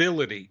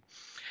lovability.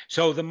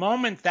 So the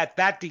moment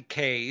that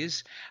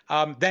decays,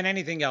 then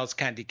anything else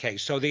can decay.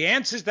 So the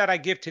answers that I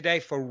give today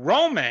for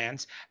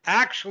romance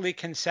actually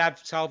can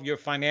solve your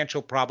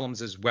financial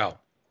problems as well.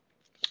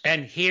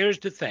 And here's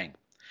the thing.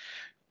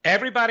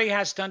 Everybody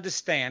has to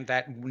understand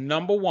that,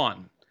 number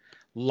one,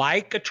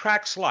 like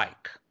attracts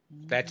like.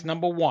 That's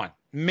number one.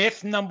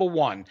 Myth number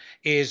one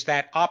is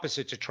that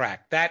opposites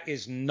attract. That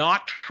is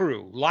not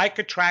true. Like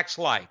attracts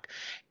like.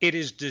 It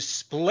is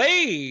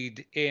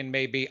displayed in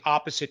maybe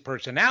opposite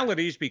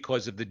personalities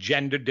because of the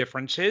gender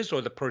differences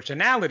or the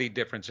personality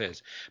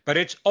differences. But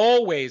it's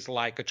always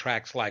like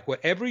attracts like.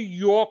 Whatever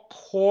your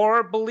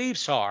core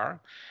beliefs are,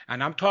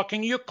 and I'm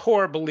talking your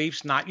core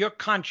beliefs, not your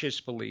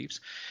conscious beliefs,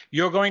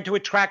 you're going to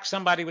attract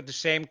somebody with the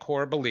same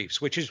core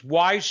beliefs, which is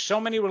why so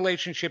many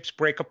relationships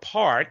break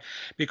apart,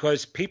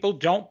 because people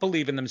don't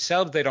believe in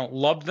themselves. They don't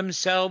love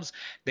themselves.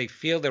 They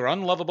feel they're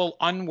unlovable,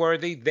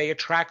 unworthy. They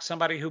attract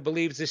somebody who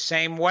believes the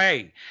same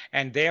way.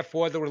 And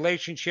therefore, the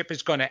relationship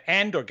is going to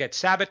end or get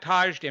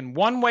sabotaged in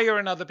one way or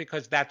another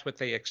because that's what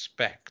they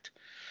expect.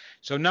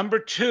 So number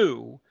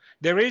two,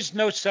 there is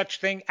no such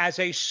thing as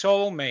a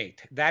soulmate.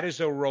 That is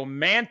a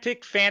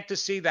romantic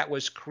fantasy that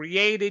was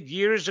created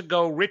years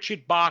ago.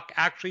 Richard Bach,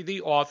 actually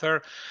the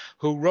author,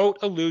 who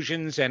wrote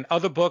Illusions and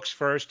other books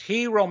first,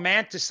 he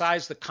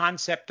romanticized the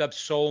concept of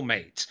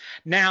soulmates.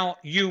 Now,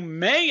 you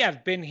may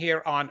have been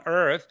here on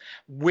Earth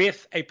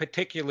with a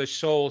particular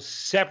soul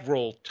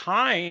several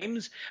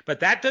times,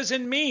 but that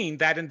doesn't mean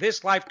that in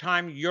this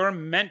lifetime you're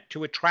meant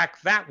to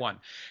attract that one.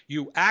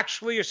 You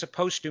actually are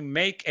supposed to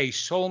make a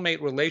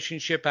soulmate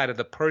relationship out of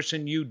the person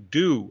you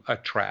do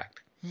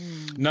attract.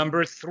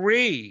 Number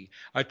three,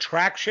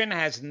 attraction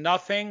has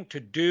nothing to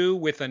do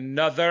with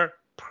another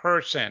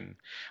person.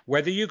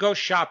 Whether you go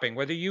shopping,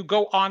 whether you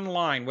go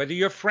online, whether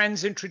your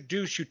friends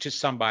introduce you to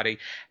somebody,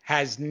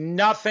 has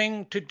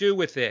nothing to do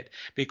with it,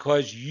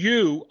 because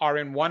you are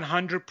in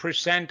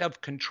 100% of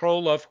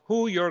control of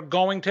who you're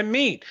going to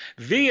meet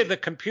via the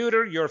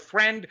computer, your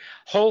friend,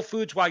 Whole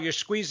Foods while you're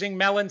squeezing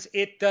melons.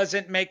 It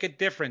doesn't make a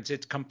difference.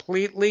 It's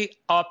completely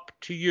up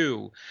to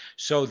you.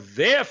 So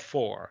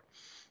therefore,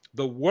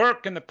 the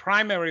work and the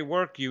primary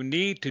work you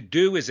need to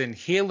do is in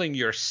healing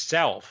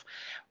yourself.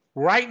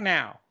 Right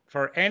now,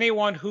 for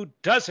anyone who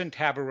doesn't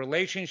have a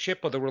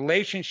relationship or the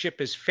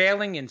relationship is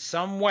failing in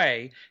some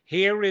way,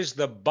 here is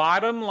the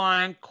bottom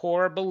line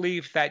core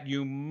belief that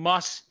you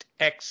must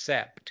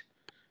accept.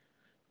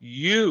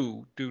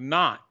 You do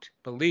not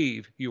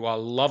believe you are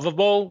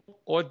lovable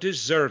or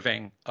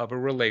deserving of a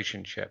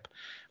relationship,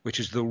 which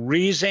is the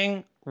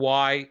reason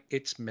why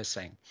it's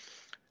missing.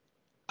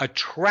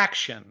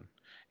 Attraction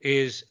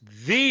is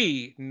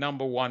the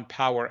number one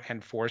power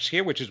and force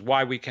here, which is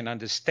why we can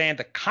understand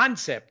the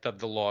concept of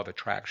the law of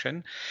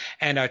attraction.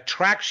 And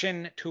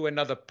attraction to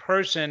another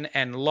person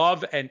and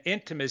love and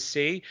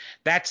intimacy,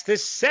 that's the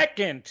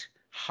second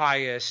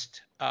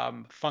highest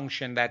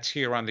function that's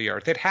here on the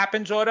earth. It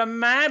happens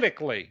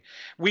automatically.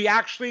 We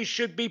actually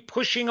should be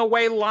pushing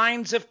away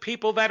lines of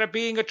people that are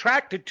being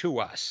attracted to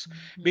us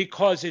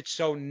because it's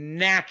so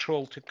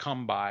natural to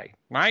come by,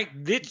 right?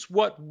 It's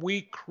what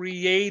we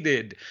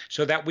created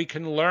so that we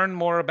can learn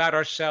more about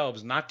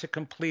ourselves, not to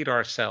complete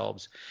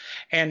ourselves.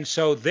 And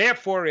so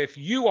therefore, if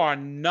you are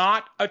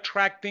not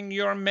attracting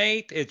your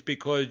mate, it's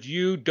because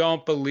you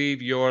don't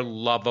believe you're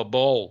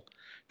lovable.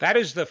 That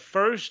is the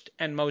first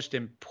and most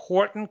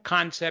important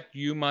concept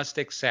you must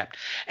accept.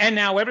 And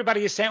now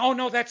everybody is saying, oh,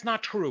 no, that's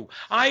not true.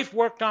 I've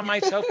worked on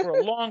myself for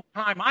a long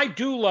time. I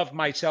do love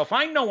myself.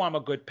 I know I'm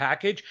a good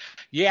package.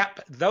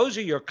 Yep, those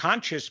are your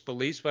conscious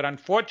beliefs. But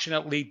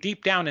unfortunately,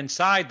 deep down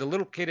inside, the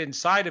little kid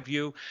inside of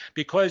you,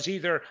 because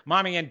either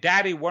mommy and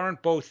daddy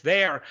weren't both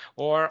there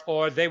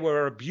or they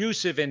were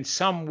abusive in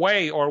some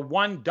way, or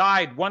one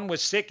died, one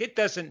was sick, it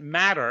doesn't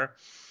matter.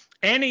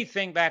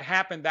 anything that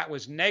happened that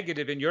was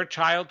negative in your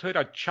childhood,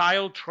 a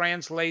child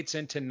translates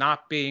into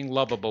not being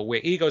lovable.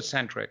 We're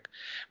egocentric.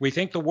 We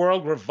think the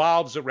world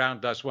revolves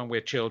around us when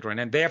we're children,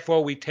 and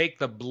therefore we take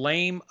the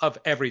blame of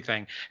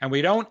everything. And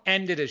we don't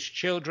end it as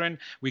children.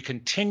 We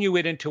continue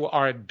it into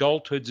our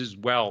adulthoods as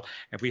well.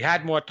 If we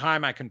had more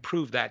time, I can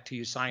prove that to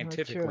you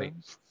scientifically.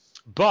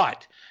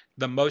 But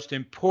the most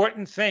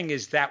important thing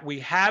is that we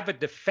have a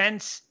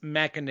defense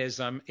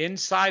mechanism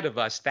inside of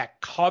us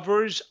that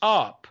covers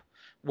up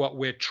what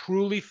we're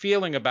truly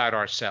feeling about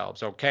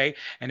ourselves, okay?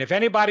 And if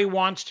anybody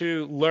wants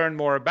to learn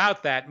more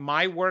about that,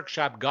 my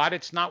workshop, God,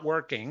 It's Not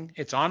Working,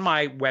 it's on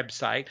my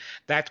website.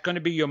 That's going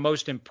to be your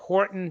most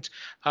important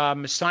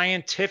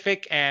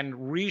scientific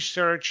and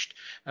researched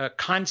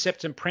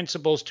concepts and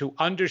principles to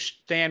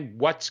understand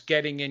what's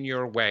getting in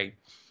your way.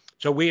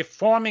 So we're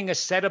forming a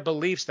set of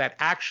beliefs that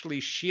actually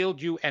shield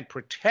you and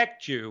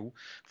protect you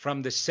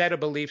from the set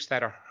of beliefs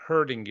that are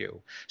hurting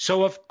you.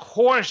 So of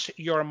course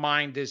your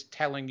mind is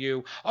telling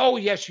you, oh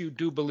yes, you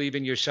do believe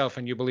in yourself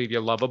and you believe you're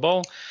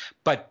lovable.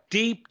 But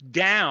deep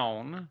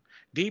down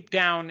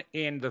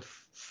in the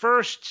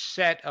first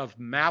set of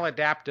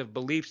maladaptive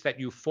beliefs that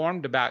you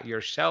formed about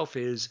yourself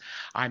is,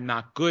 I'm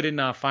not good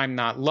enough, I'm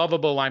not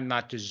lovable, I'm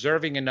not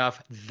deserving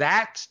enough.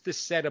 That's the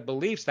set of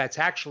beliefs that's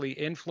actually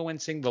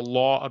influencing the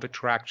law of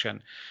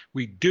attraction.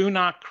 We do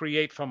not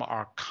create from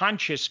our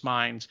conscious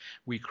minds,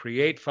 we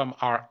create from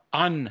our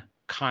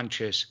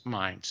unconscious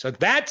minds. So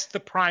that's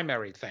the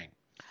primary thing.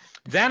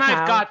 Then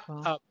I've got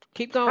a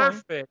Keep going.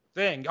 perfect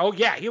thing. Oh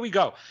yeah, here we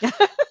go.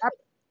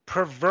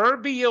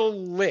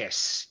 Proverbial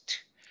list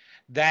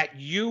that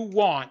you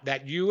want,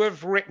 that you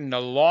have written a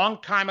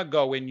long time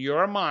ago in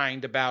your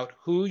mind about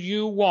who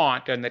you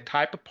want and the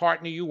type of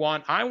partner you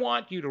want, I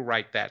want you to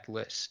write that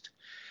list.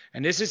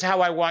 And this is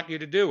how I want you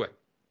to do it.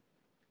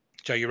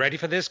 So you ready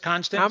for this,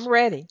 Constance? I'm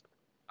ready.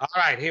 All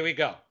right, here we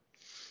go.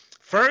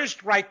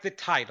 First, write the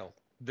title.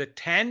 The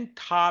 10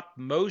 top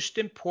most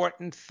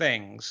important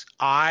things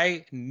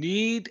I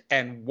need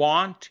and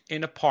want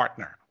in a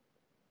partner.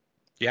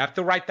 You have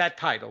to write that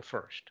title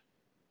first.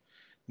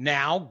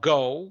 Now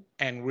go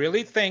and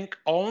really think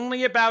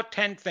only about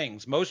 10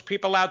 things. Most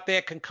people out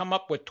there can come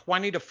up with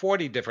 20 to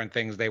 40 different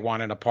things they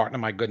want in a partner,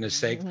 my goodness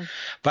sake.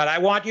 But I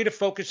want you to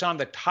focus on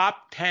the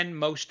top 10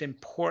 most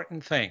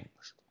important things.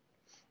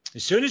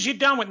 As soon as you're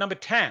done with number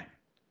 10,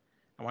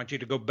 I want you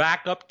to go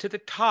back up to the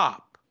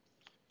top,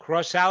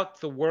 cross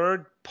out the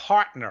word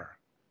partner,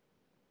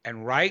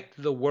 and write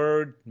the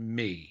word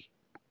me.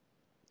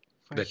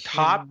 The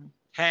top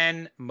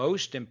 10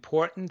 most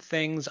important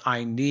things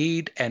I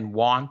need and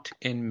want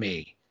in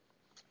me.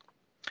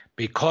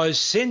 Because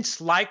since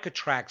like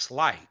attracts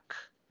like,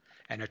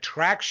 and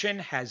attraction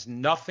has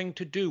nothing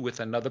to do with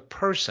another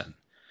person,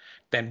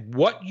 then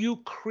what you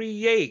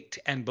create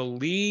and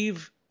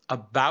believe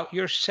about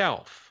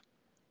yourself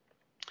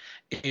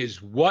is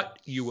what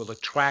you will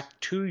attract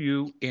to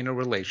you in a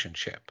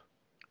relationship.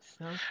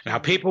 Now,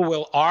 people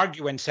will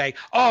argue and say,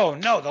 oh,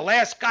 no, the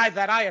last guy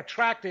that I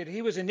attracted,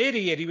 he was an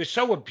idiot. He was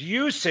so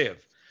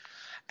abusive.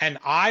 And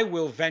I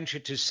will venture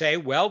to say,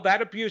 well,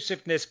 that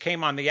abusiveness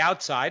came on the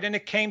outside and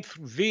it came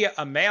via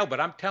a male. But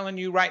I'm telling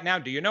you right now,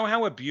 do you know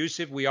how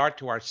abusive we are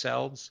to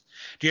ourselves?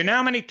 Do you know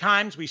how many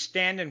times we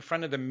stand in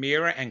front of the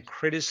mirror and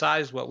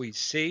criticize what we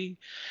see?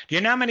 Do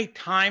you know how many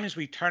times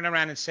we turn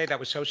around and say, that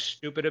was so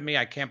stupid of me,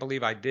 I can't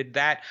believe I did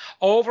that,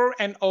 over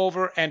and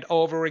over and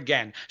over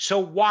again? So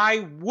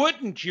why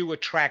wouldn't you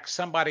attract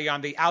somebody on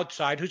the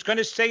outside who's going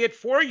to say it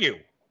for you?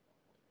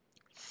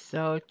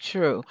 So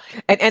true.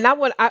 And I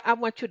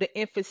want you to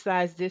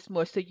emphasize this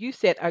more. So you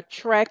said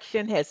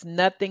attraction has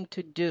nothing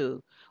to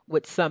do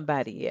with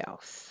somebody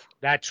else.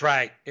 That's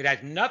right. It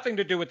has nothing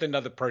to do with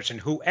another person.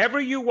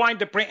 Whoever you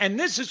wind up bringing, and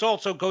this is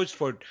also goes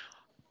for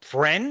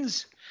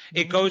friends.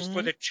 It goes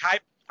for the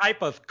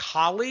type of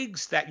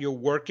colleagues that you're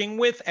working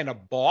with and a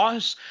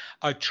boss.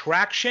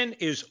 Attraction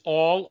is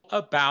all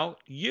about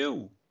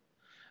you.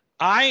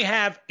 I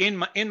have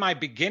in my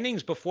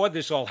beginnings, before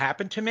this all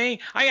happened to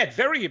me, I had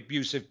very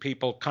abusive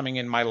people coming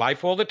in my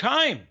life all the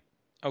time.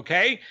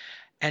 Okay.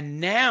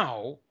 And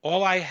now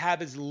all I have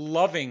is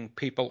loving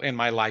people in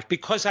my life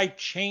because I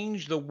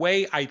changed the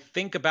way I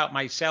think about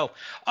myself.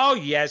 Oh,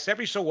 yes,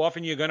 every so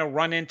often you're going to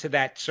run into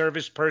that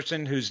service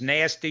person who's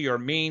nasty or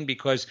mean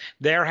because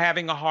they're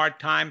having a hard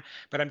time.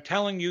 But I'm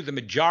telling you, the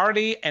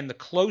majority and the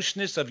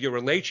closeness of your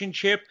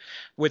relationship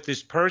with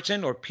this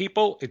person or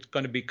people, it's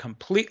going to be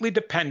completely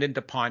dependent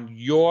upon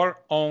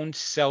your own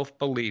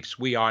self-beliefs.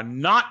 We are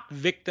not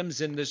victims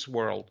in this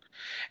world.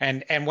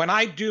 And when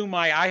I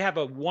have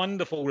a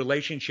wonderful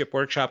relationship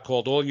workshop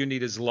called All You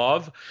Need Is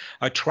Love,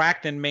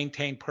 Attract and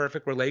Maintain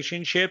Perfect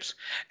Relationships.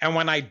 And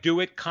when I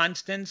do it,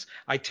 Constance,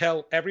 I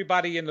tell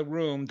everybody in the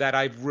room that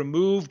I've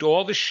removed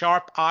all the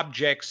sharp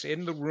objects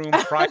in the room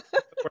prior to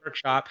the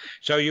workshop,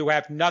 so you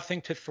have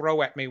nothing to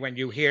throw at me when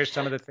you hear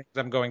some of the things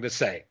I'm going to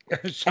say.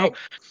 So.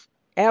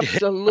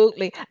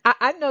 Absolutely.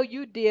 I know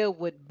you deal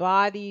with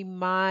body,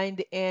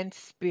 mind, and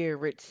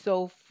spirit.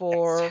 So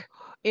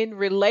in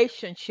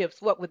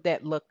relationships, what would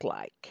that look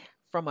like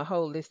from a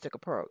holistic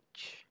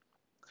approach?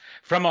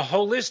 From a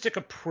holistic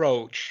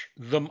approach,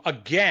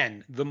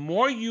 the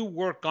more you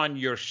work on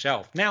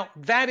yourself, now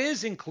that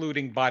is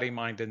including body,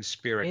 mind, and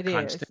spirit, It is.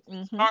 Constant,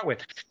 to start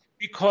with,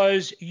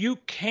 because you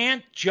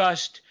can't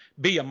just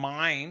be a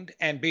mind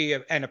and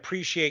and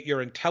appreciate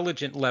your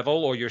intelligent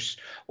level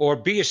or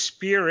be a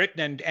spirit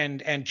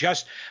and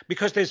just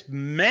because there's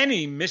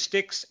many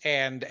mystics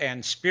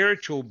and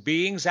spiritual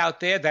beings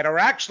out there that are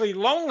actually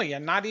lonely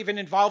and not even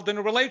involved in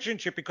a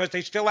relationship because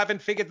they still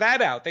haven't figured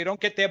that out. They don't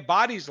get their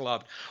bodies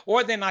loved,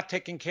 or they're not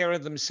taking care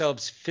of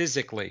themselves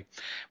physically.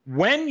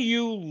 When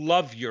you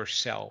love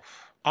yourself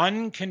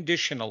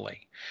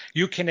unconditionally,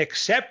 you can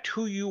accept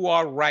who you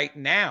are right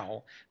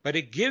now, but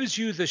it gives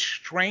you the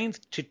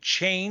strength to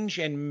change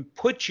and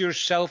put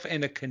yourself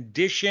in a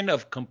condition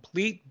of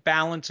complete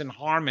balance and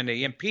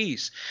harmony and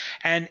peace.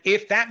 And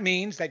if that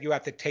means that you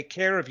have to take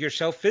care of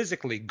yourself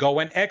physically, go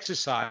and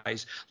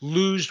exercise,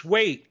 lose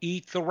weight,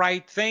 eat the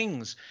right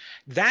things,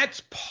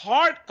 that's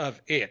part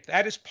of it.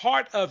 That is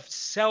part of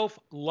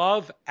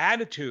self-love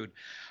attitude.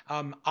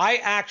 I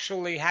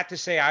actually had to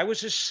say I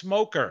was a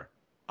smoker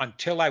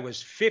until I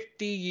was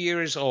 50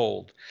 years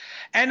old.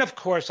 And of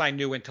course, I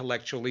knew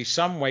intellectually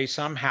some way,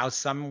 somehow,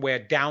 somewhere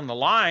down the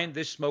line,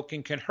 this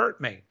smoking can hurt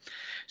me.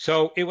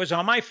 So it was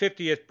on my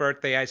 50th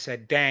birthday, I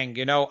said, dang,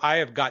 I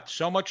have got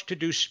so much to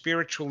do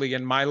spiritually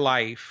in my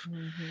life.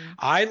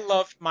 I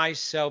love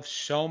myself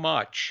so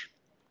much.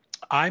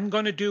 I'm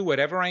going to do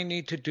whatever I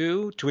need to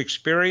do to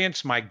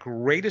experience my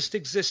greatest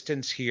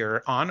existence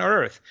here on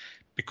earth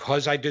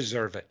because I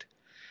deserve it.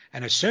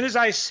 And as soon as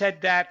I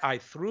said that, I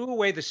threw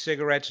away the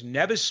cigarettes,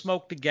 never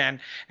smoked again,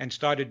 and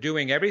started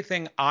doing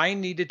everything I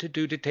needed to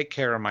do to take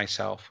care of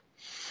myself.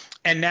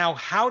 And now,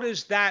 what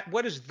does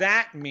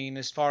that mean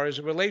as far as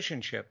a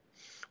relationship?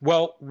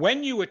 Well,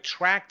 when you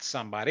attract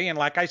somebody, and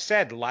like I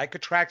said, like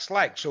attracts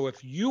like. So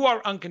if you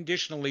are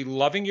unconditionally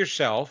loving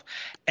yourself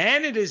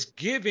and it is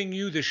giving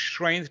you the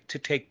strength to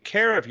take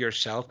care of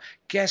yourself,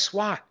 guess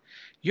what?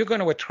 You're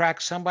going to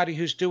attract somebody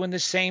who's doing the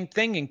same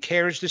thing and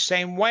cares the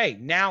same way.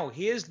 Now,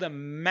 here's the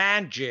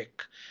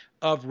magic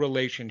of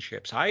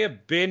relationships. I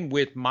have been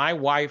with my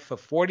wife for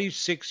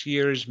 46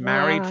 years,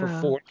 married for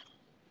 40.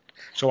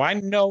 So I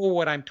know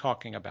what I'm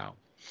talking about.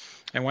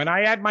 And when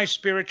I had my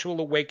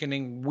spiritual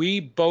awakening, we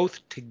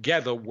both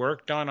together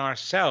worked on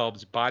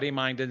ourselves, body,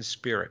 mind, and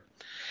spirit.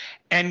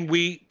 And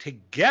we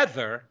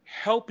together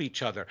help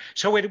each other.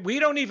 So we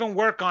don't even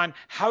work on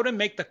how to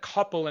make the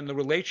couple and the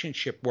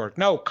relationship work.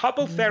 No,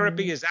 couple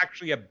therapy is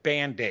actually a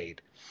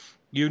Band-Aid.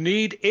 You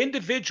need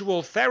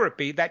individual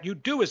therapy that you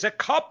do as a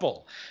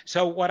couple.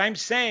 So what I'm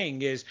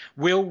saying is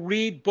we'll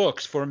read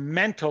books for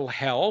mental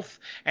health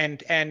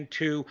and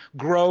to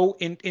grow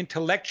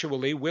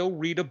intellectually. We'll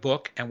read a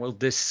book and we'll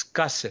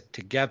discuss it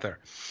together.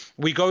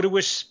 We go to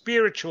a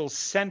spiritual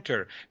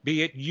center,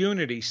 be it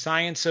Unity,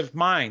 Science of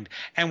Mind,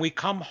 and we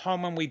come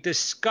home and we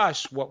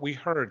discuss what we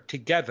heard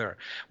together.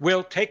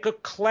 We'll take a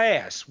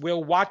class.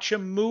 We'll watch a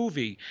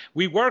movie.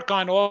 We work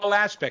on all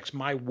aspects.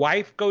 My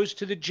wife goes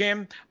to the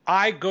gym.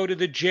 I go to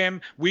the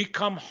gym. We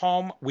come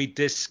home. We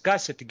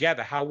discuss it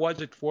together. How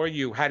was it for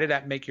you? How did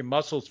that make your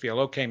muscles feel?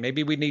 Okay,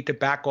 maybe we need to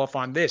back off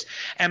on this.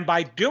 And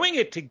by doing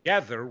it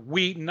together,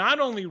 we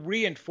not only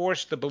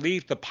reinforce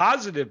the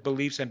positive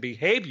beliefs and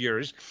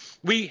behaviors,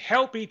 we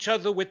help each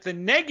other with the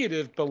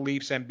negative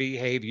beliefs and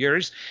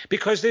behaviors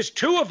because there's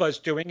two of us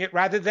doing it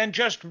rather than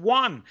just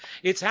one.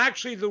 It's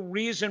actually the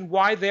reason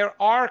why there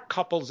are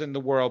couples in the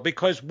world,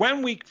 because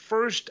when we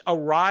first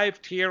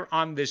arrived here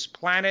on this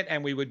planet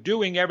and we were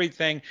doing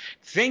everything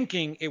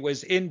thinking it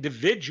was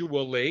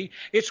individually,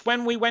 it's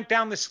when we went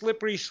down the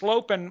slippery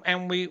slope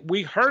and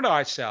we hurt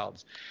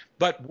ourselves.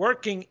 But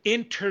working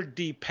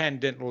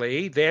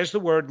interdependently, there's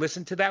the word,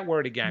 listen to that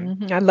word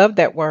again. I love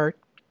that word.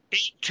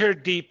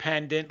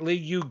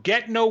 Interdependently, you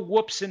get no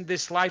whoops in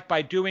this life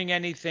by doing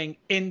anything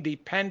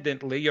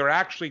independently. You're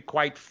actually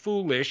quite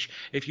foolish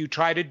if you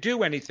try to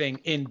do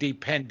anything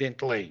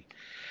independently.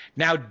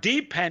 Now,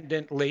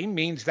 dependently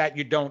means that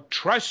you don't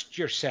trust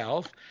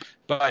yourself,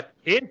 but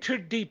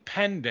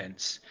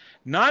interdependence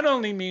not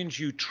only means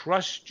you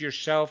trust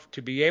yourself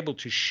to be able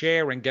to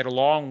share and get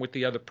along with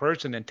the other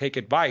person and take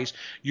advice,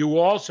 you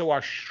also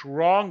are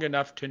strong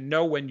enough to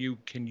know when you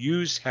can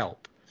use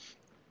help.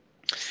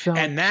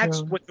 And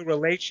that's what the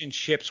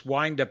relationships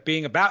wind up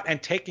being about, and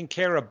taking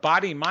care of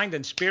body, mind,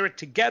 and spirit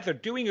together,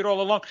 doing it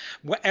all along.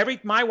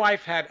 My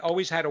wife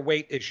always had a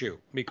weight issue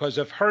because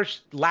of her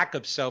lack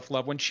of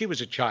self-love when she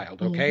was a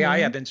child, okay? I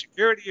had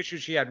insecurity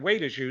issues. She had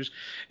weight issues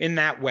in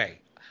that way.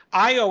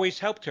 I always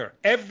helped her.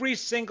 Every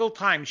single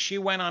time she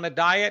went on a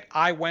diet,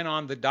 I went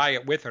on the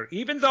diet with her.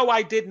 Even though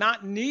I did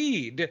not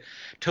need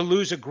to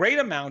lose a great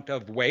amount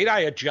of weight,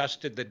 I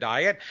adjusted the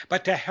diet,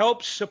 but to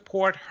help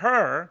support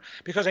her,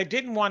 because I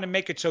didn't want to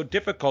make it so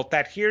difficult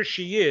that here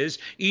she is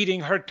eating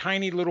her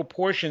tiny little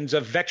portions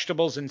of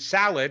vegetables and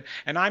salad,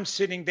 and I'm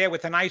sitting there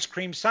with an ice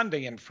cream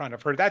sundae in front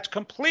of her. That's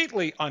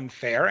completely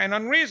unfair and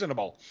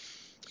unreasonable.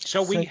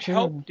 So we So true.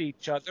 helped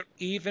each other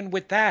even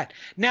with that.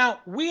 Now,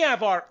 we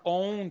have our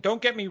own,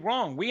 don't get me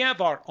wrong, we have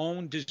our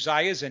own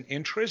desires and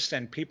interests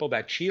and people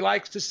that she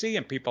likes to see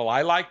and people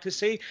I like to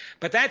see,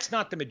 but that's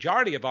not the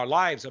majority of our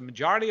lives. The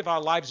majority of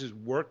our lives is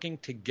working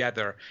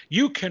together.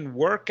 You can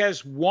work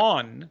as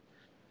one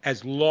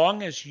as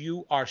long as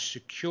you are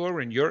secure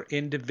in your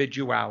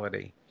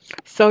individuality.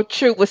 So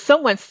true. Well,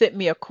 someone sent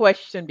me a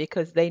question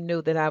because they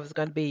knew that I was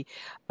going to be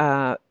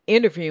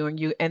interviewing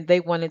you, and they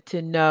wanted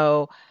to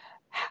know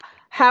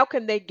how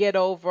can they get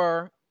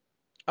over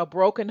a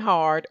broken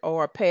heart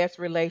or a past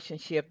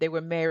relationship. They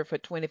were married for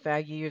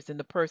 25 years and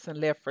the person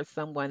left for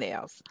someone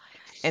else.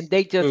 And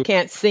they just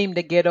can't seem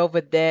to get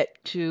over that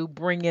to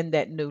bring in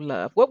that new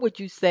love. What would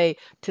you say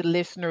to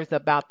listeners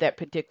about that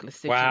particular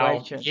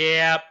Wow. situation?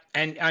 Yeah.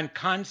 And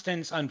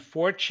Constance,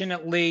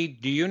 unfortunately,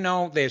 do you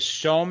know there's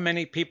so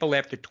many people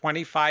after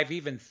 25,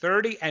 even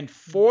 30 and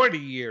 40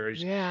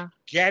 years Yeah.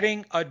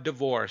 getting a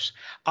divorce?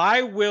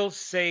 I will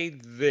say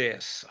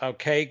this,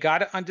 okay? Got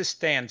to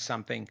understand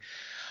something.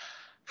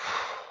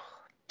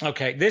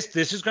 Okay, this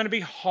is going to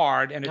be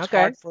hard and it's Okay.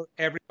 hard for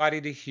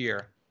everybody to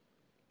hear.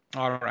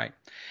 All right.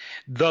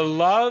 The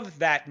love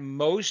that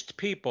most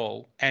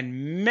people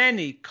and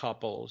many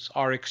couples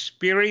are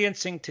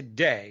experiencing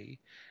today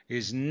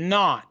is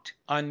not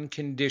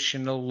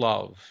unconditional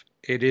love.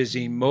 It is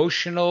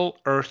emotional,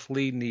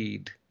 earthly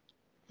need.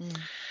 Mm.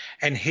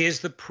 And here's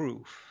the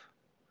proof.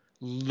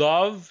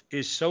 Love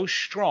is so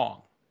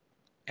strong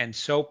and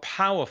so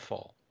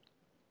powerful,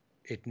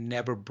 it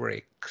never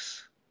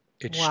breaks.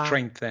 It Wow.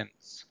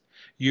 strengthens.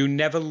 You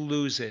never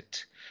lose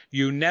it.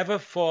 You never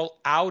fall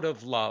out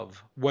of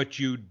love. What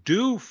you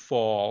do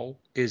fall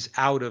is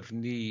out of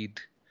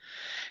need.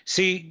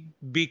 See,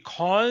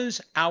 because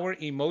our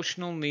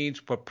emotional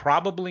needs were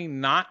probably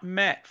not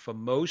met for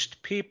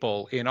most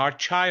people in our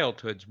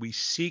childhoods, we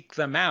seek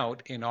them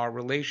out in our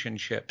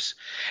relationships.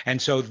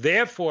 And so,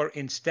 therefore,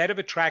 instead of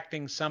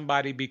attracting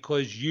somebody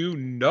because you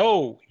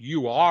know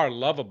you are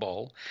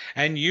lovable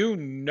and you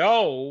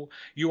know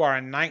you are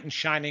a knight in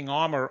shining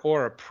armor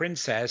or a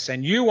princess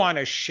and you want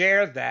to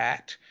share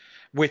that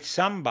with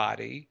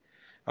somebody,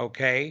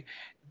 okay?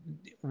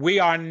 We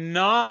are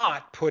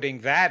not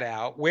putting that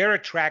out. We're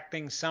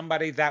attracting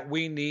somebody that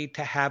we need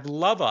to have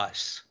love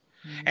us.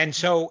 And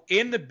so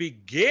in the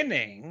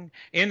beginning,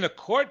 in the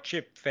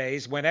courtship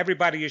phase, when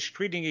everybody is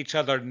treating each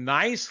other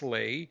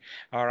nicely,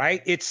 all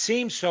right, it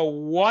seems so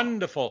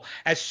wonderful.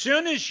 As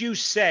soon as you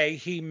say,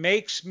 he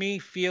makes me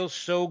feel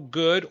so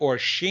good or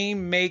she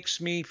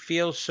makes me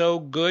feel so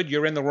good,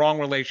 you're in the wrong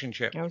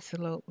relationship.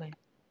 Absolutely.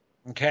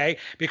 Okay?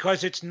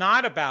 Because it's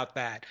not about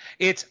that.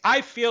 It's,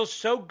 I feel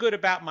so good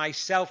about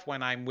myself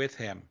when I'm with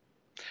him.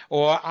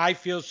 Or I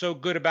feel so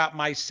good about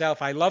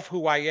myself. I love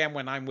who I am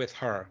when I'm with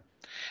her.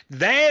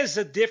 There's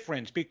a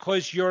difference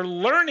because you're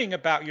learning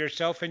about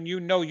yourself and you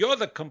know you're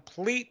the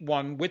complete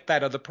one with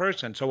that other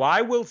person. So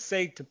I will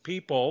say to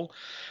people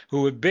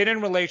who have been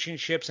in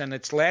relationships and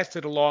it's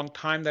lasted a long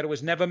time that it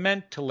was never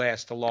meant to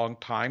last a long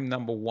time,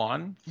 number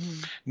one.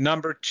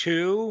 Number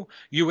two,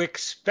 you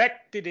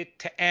expected it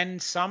to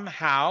end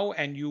somehow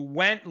and you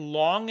went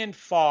long and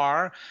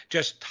far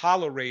just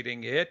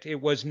tolerating it. It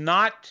was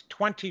not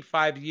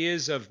 25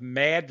 years of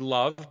mad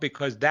love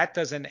because that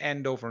doesn't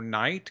end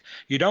overnight.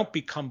 You don't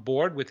become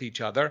bored with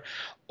each other.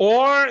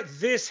 Or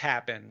this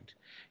happened.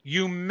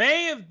 You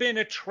may have been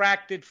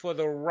attracted for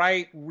the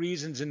right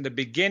reasons in the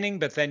beginning,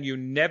 but then you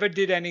never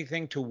did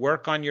anything to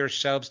work on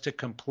yourselves to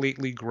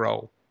completely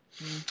grow.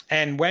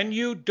 And when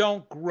you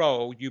don't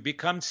grow, you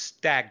become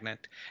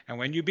stagnant. And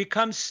when you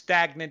become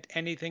stagnant,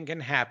 anything can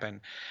happen.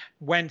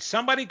 When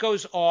somebody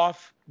goes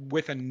off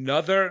with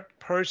another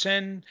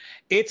person,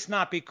 it's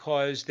not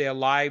because their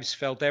lives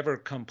felt ever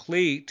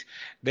complete.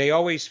 They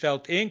always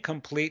felt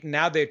incomplete. And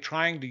now they're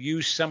trying to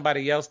use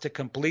somebody else to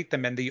complete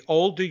them. And the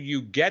older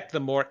you get, the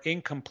more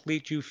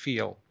incomplete you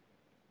feel.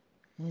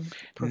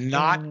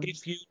 Not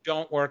if you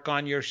don't work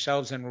on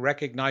yourselves and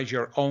recognize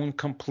your own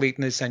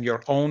completeness and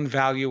your own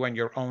value and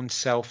your own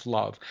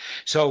self-love.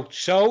 So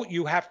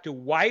you have to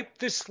wipe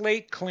the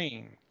slate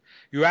clean.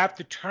 You have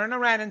to turn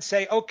around and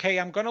say, okay,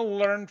 I'm going to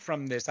learn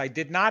from this. I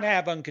did not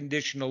have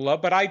unconditional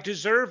love, but I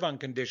deserve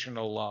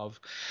unconditional love.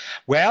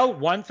 Well,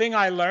 one thing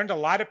I learned, a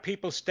lot of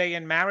people stay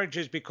in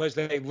marriages because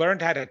they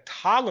learned how to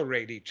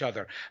tolerate each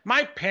other.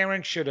 My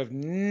parents should have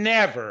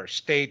never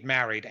stayed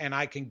married, and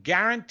I can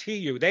guarantee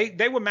you,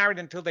 they were married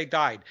until they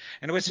died.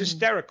 And it was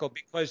hysterical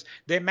because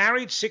they're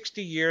married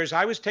 60 years.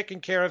 I was taking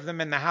care of them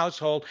in the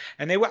household,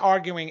 and they were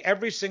arguing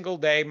every single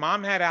day.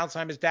 Mom had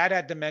Alzheimer's, dad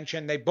had dementia,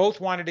 and they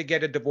both wanted to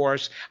get a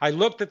divorce.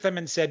 I looked at them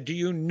and said, do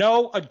you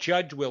know a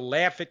judge will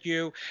laugh at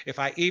you if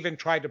I even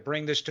try to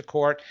bring this to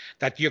court,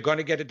 that you're going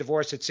to get a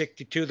divorce at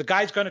 62? The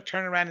guy's going to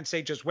turn around and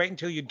say, just wait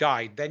until you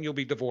die, then you'll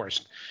be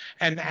divorced.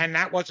 And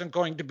that wasn't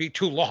going to be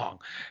too long.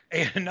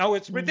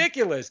 It's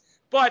ridiculous.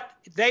 But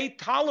they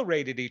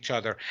tolerated each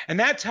other. And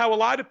that's how a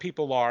lot of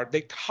people are.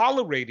 They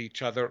tolerate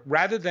each other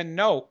rather than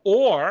know.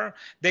 Or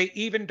they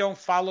even don't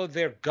follow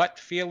their gut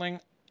feeling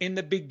in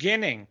the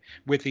beginning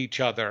with each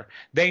other.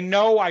 They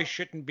know I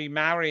shouldn't be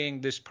marrying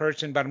this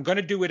person, but I'm going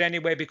to do it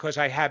anyway because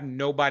I have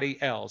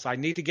nobody else. I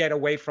need to get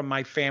away from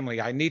my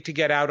family. I need to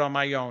get out on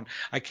my own.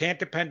 I can't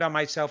depend on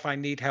myself. I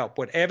need help.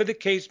 Whatever the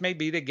case may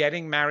be, they're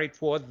getting married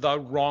for the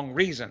wrong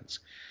reasons.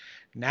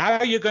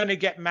 Now you're going to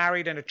get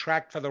married and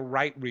attract for the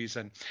right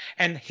reason.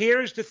 And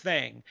here's the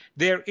thing.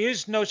 There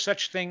is no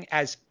such thing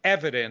as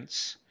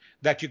evidence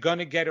that you're going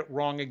to get it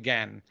wrong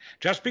again.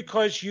 Just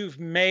because you've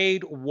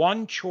made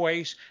one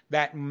choice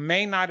that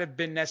may not have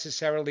been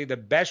necessarily the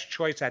best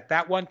choice at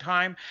that one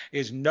time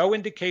is no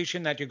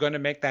indication that you're going to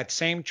make that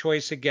same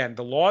choice again.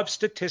 The law of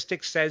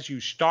statistics says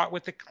you start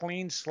with a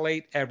clean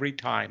slate every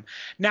time.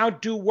 Now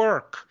do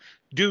work.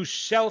 Do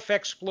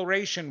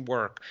self-exploration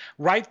work.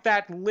 Write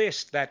that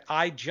list that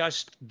I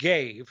just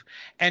gave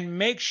and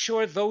make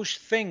sure those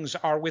things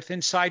are within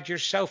inside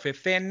yourself.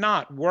 If they're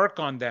not,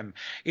 work on them.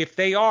 If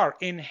they are,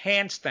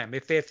 enhance them.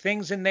 If there are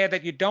things in there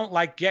that you don't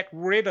like, get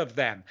rid of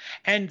them.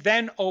 And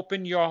then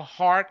open your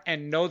heart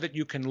and know that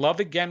you can love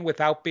again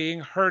without being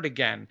hurt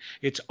again.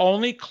 It's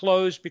only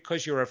closed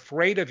because you're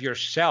afraid of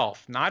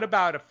yourself, not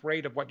about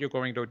afraid of what you're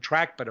going to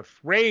attract, but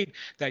afraid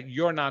that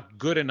you're not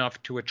good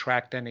enough to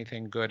attract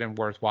anything good and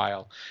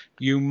worthwhile.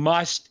 You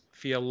must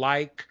feel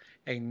like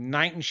a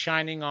knight in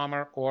shining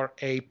armor or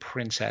a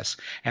princess.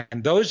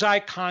 And those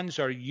icons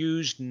are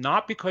used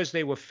not because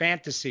they were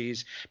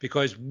fantasies,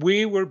 because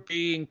we were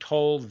being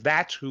told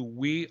that's who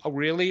we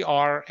really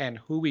are and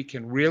who we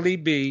can really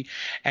be.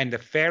 And the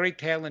fairy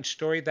tale and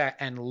story that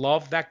and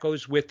love that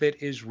goes with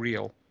it is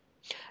real.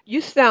 You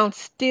sound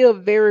still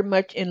very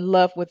much in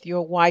love with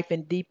your wife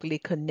and deeply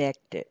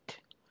connected.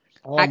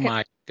 Oh I can my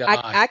I,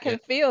 gosh. I can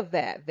feel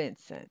that,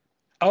 Vincent.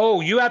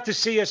 Oh, you have to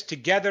see us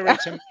together.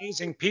 It's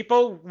amazing.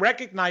 People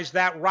recognize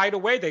that right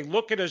away. They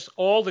look at us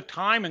all the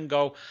time and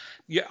go,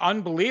 "Yeah,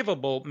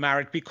 unbelievable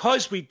marriage,"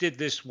 because we did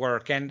this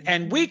work.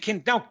 And we can,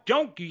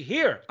 don't you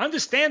hear,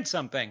 understand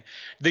something.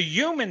 The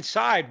human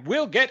side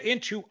will get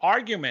into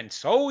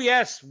arguments. Oh,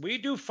 yes, we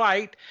do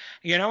fight,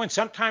 and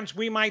sometimes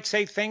we might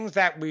say things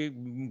that we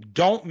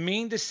don't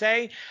mean to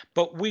say,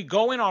 but we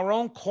go in our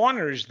own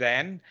corners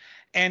then.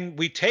 And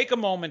we take a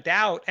moment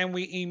out and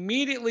we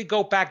immediately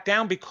go back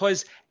down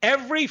because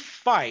every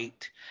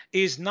fight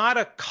is not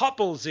a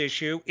couple's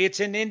issue.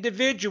 It's an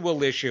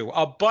individual issue.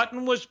 A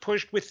button was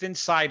pushed within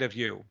inside of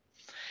you.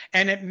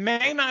 And it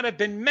may not have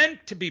been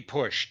meant to be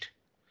pushed,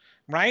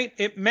 right?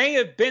 It may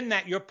have been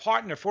that your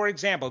partner, for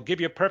example, I'll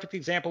give you a perfect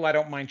example I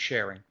don't mind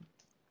sharing.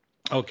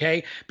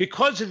 Okay,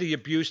 because of the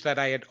abuse that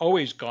I had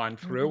always gone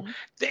through,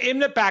 in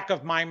the back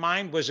of my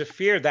mind was a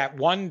fear that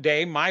one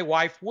day my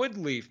wife would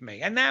leave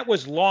me. And that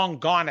was long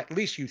gone. At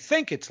least you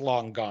think it's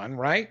long gone,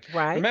 right?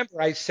 Right.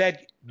 Remember, I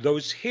said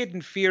those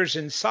hidden fears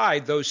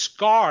inside, those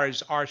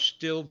scars are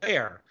still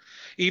there,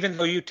 even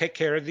though you take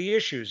care of the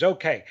issues.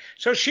 Okay,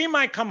 so she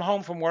might come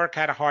home from work,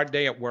 had a hard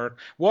day at work,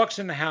 walks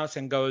in the house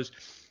and goes,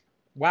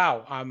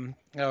 wow,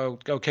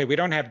 okay, we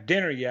don't have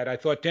dinner yet. I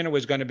thought dinner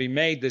was going to be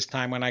made this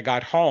time when I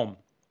got home.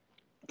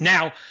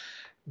 Now,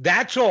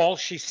 that's all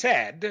she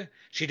said.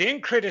 She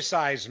didn't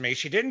criticize me.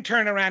 She didn't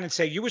turn around and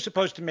say, you were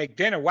supposed to make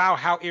dinner. Wow,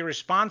 how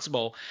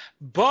irresponsible.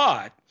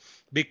 But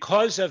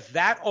because of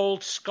that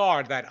old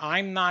scar that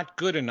I'm not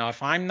good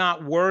enough, I'm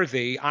not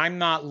worthy, I'm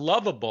not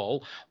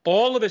lovable,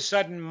 all of a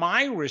sudden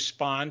my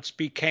response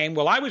became,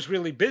 well, I was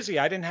really busy.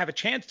 I didn't have a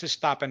chance to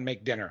stop and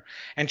make dinner.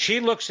 And she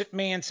looks at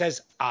me and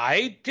says,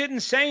 I didn't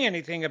say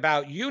anything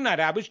about you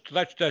not. I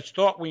just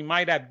thought we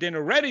might have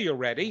dinner ready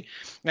already.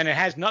 And it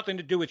has nothing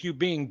to do with you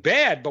being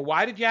bad. But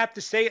why did you have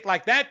to say it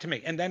like that to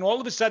me? And then all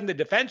of a sudden the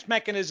defense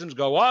mechanisms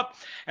go up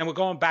and we're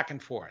going back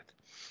and forth.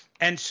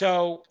 And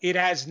so it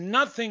has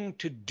nothing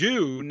to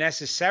do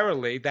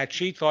necessarily that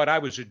she thought I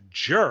was a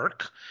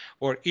jerk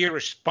or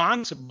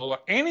irresponsible or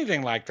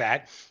anything like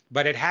that,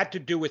 but it had to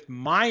do with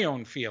my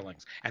own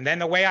feelings. And then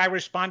the way I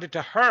responded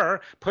to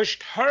her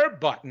pushed her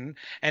button,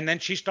 and then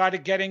she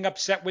started getting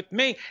upset with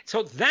me.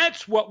 So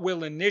that's what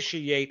will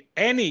initiate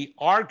any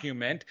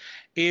argument,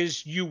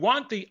 is you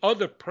want the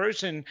other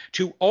person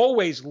to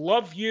always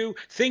love you,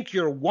 think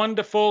you're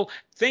wonderful,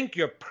 think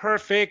you're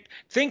perfect,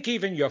 think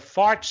even your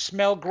farts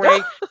smell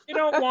great. You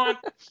don't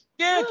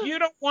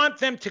want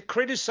them to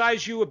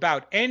criticize you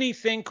about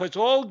anything, because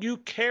all you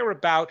care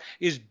about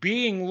is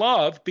being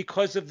loved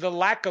because of the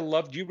lack of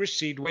love you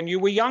received when you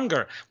were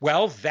younger.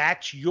 Well,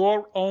 that's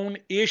your own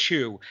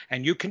issue,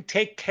 and you can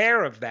take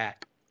care of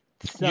that.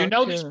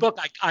 So This book,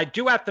 I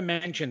do have to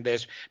mention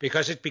this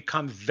because it's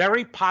become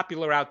very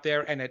popular out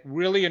there, and it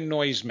really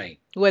annoys me.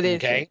 What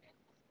is it?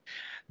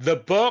 The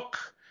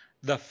book,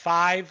 The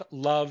 5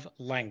 Love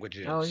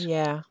Languages. Oh,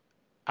 yeah.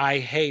 I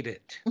hate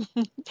it.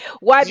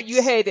 Why do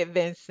you hate it,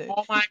 Vincent?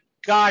 Oh, my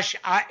gosh.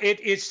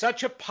 It is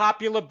such a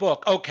popular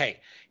book. Okay,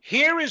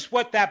 here is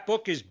what that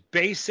book is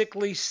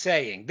basically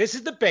saying. This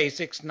is the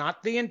basics,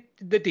 not the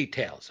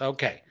details.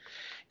 Okay.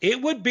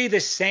 It would be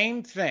the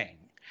same thing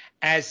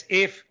as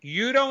if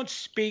you don't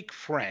speak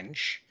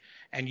French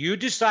and you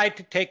decide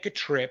to take a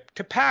trip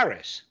to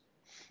Paris.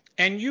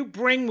 And you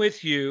bring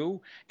with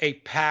you a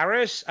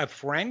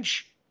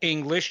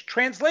French-English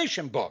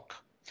translation book.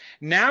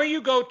 Now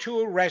you go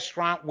to a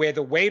restaurant where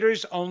the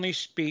waiters only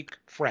speak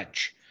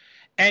French,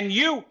 and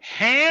you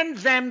hand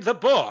them the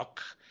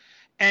book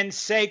and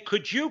say,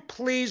 could you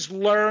please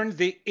learn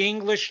the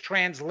English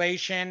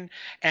translation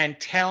and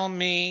tell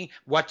me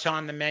what's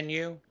on the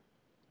menu?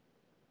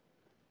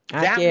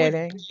 I get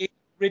it. Be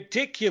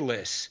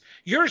ridiculous.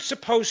 You're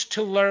supposed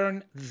to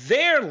learn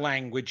their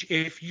language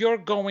if you're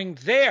going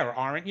there,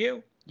 aren't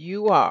you?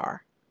 You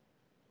are.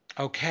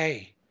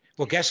 Okay.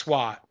 Well, guess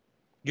what?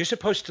 You're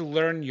supposed to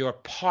learn your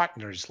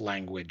partner's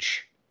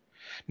language,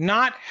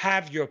 not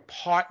have your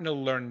partner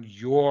learn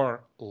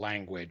your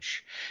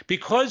language.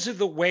 Because of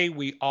the way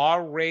we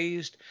are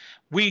raised,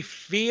 we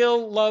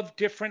feel love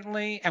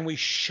differently and we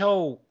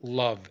show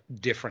love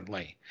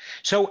differently.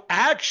 So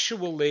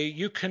actually,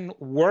 you can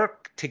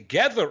work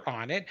together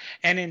on it.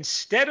 And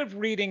instead of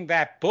reading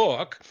that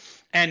book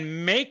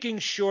and making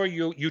sure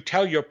you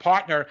tell your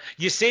partner,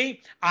 you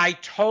see, I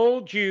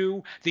told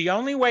you the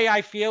only way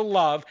I feel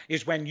love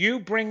is when you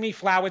bring me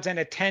flowers and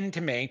attend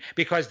to me,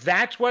 because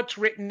that's what's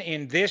written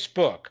in this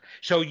book.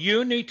 So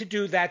you need to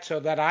do that so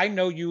that I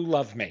know you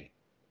love me.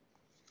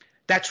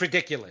 That's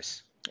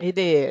ridiculous. It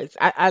is.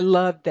 I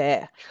love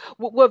that.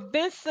 Well,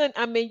 Vincent,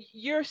 I mean,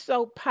 you're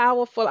so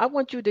powerful. I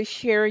want you to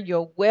share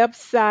your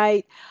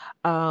website.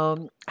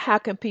 How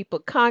can people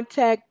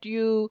contact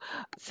you?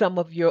 Some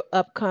of your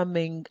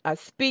upcoming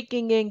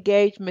speaking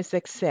engagements,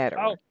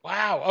 etc. Oh,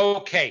 wow.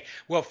 Okay.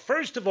 Well,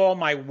 first of all,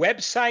 my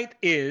website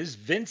is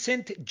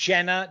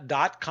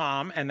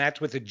vincentgenna.com, and that's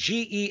with a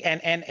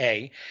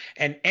Genna.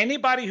 And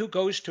anybody who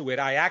goes to it,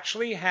 I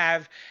actually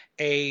have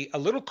a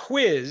little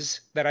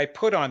quiz that I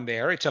put on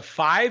there. It's a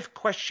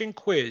 5-question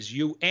quiz.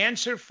 You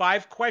answer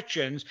 5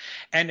 questions,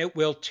 and it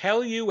will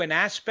tell you an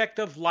aspect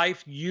of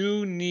life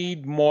you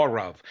need more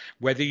of,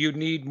 whether you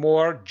need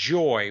more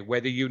joy,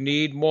 whether you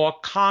need more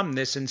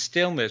calmness and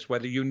stillness,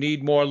 whether you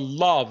need more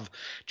love.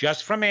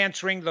 Just from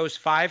answering those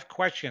 5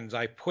 questions,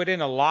 I put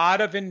in a lot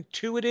of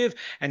intuitive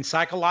and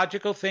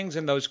psychological things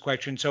in those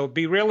questions. So it'd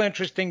be real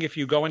interesting if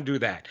you go and do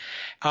that.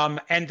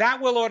 And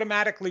that will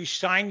automatically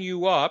sign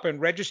you up and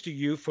register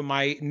you for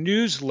my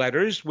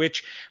newsletters,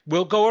 which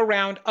will go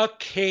around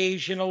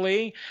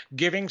occasionally,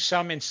 giving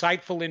some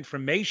insightful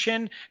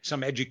information,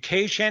 some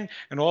education,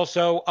 and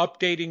also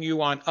updating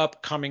you on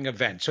upcoming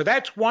events. So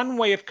that's one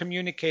way of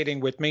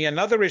communicating with me.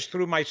 Another is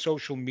through my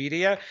social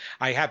media.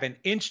 I have an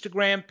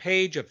Instagram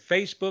page, a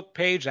Facebook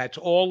page. That's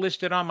all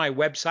listed on my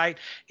website.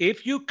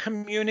 If you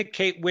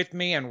communicate with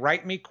me and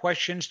write me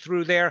questions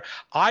through there,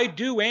 I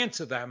do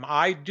answer them.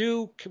 I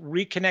do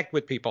reconnect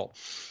with people.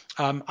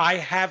 I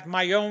have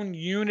my own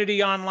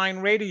Unity online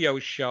radio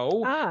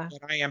show that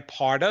I am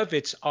part of.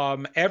 It's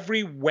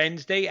every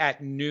Wednesday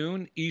at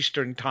noon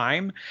Eastern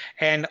time.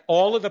 And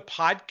all of the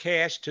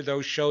podcasts to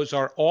those shows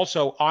are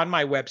also on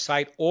my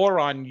website or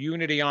on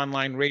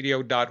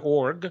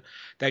unityonlineradio.org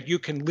that you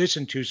can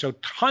listen to. So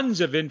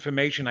tons of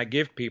information I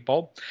give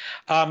people.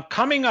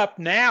 Coming up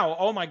now,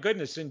 oh my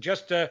goodness, in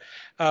just a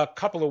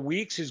couple of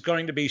weeks is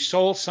going to be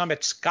Soul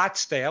Summit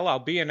Scottsdale. I'll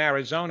be in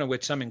Arizona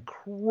with some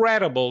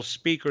incredible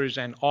speakers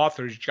and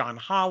authors, John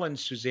Holland,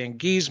 Suzanne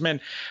Giesman.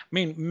 I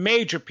mean,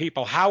 major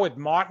people. Howard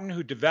Martin,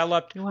 who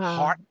developed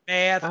Heart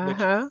Math, which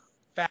is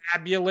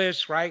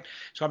fabulous, right?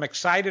 So I'm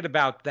excited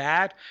about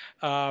that.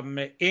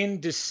 In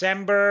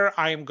December,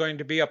 I am going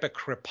to be up at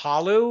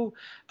Kripalu,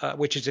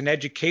 which is an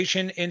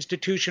education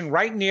institution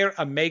right near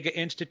Omega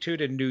Institute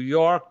in New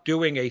York,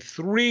 doing a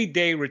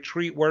 3-day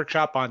retreat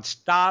workshop on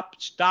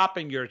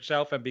stopping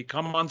yourself and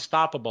become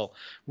unstoppable,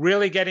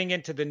 really getting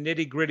into the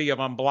nitty-gritty of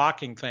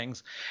unblocking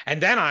things.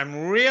 And then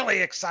I'm really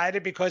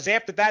excited because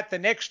after that, the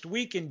next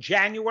week in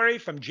January,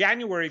 from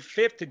January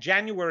 5th to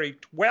January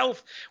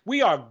 12th,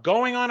 we are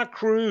going on a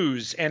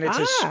cruise, and it's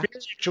a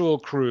spiritual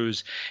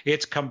cruise.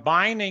 It's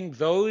combining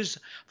those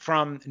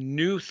from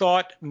New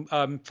Thought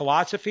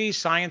philosophy,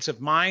 science of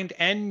mind,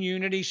 and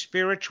Unity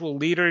spiritual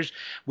leaders.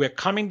 We're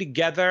coming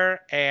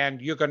together,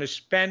 and you're going to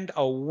spend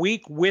a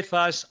week with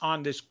us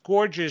on this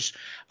gorgeous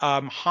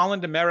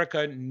Holland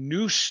America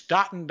New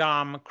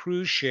Statendam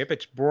cruise ship.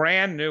 It's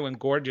brand new and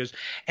gorgeous.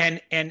 And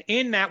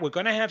in that, we're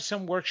going to have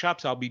some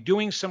workshops. I'll be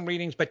doing some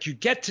readings, but you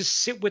get to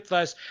sit with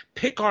us,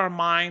 pick our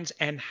minds,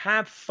 and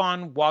have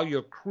fun while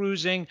you're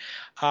cruising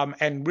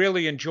and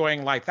really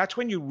enjoying life. That's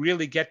when you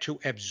really get to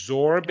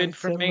absorb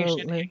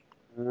information and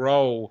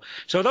grow.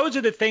 So those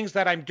are the things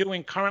that I'm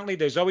doing currently.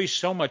 There's always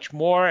so much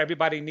more.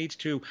 Everybody needs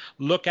to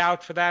look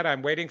out for that.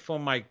 I'm waiting for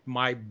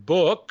my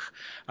book,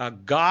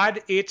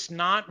 God, It's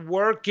Not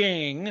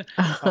Working.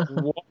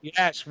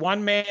 Yes,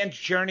 One Man's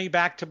Journey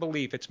Back to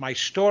Belief. It's my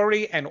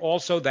story and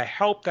also the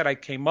help that I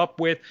came up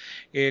with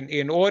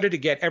in order to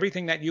get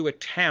everything that you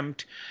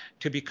attempt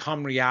to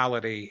become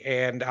reality.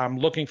 And I'm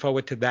looking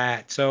forward to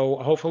that. So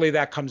hopefully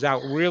that comes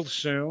out real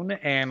soon,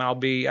 and I'll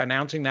be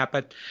announcing that.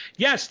 But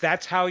yes,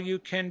 that's how you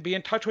can be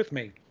in touch with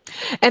me.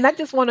 And I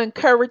just want to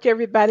encourage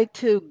everybody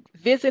to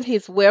visit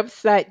his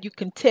website. You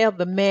can tell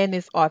the man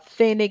is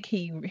authentic.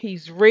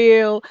 He's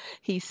real.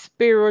 He's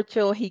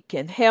spiritual. He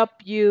can help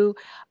you.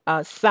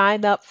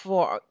 Sign up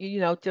for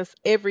just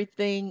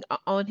everything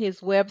on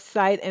his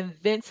website. And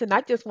Vincent,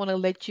 I just want to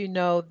let you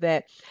know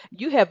that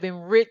you have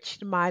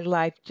enriched my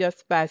life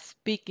just by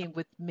speaking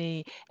with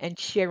me and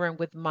sharing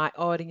with my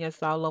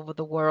audience all over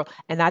the world.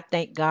 And I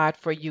thank God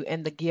for you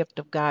and the gift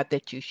of God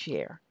that you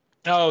share.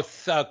 Oh,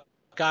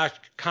 gosh,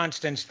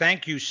 Constance,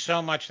 thank you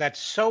so much. That's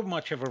so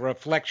much of a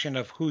reflection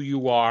of who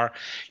you are.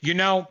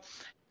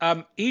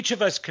 Each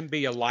of us can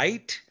be a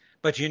light,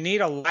 but you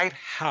need a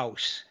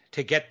lighthouse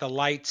to get the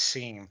light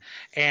seen.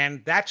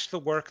 And that's the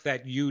work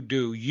that you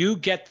do. You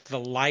get the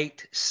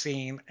light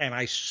seen, and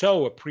I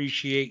so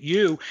appreciate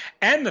you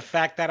and the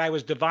fact that I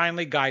was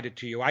divinely guided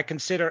to you. I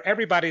consider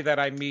everybody that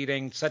I'm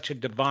meeting such a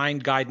divine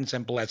guidance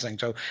and blessing.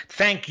 So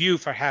thank you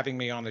for having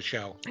me on the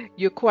show.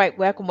 You're quite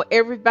welcome. Well,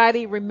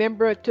 everybody,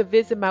 remember to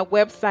visit my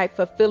website,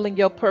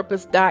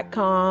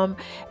 fulfillingyourpurpose.com.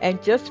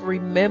 And just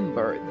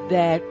remember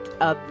that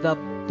the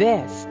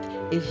best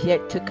is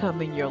yet to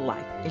come in your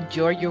life.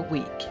 Enjoy your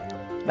week.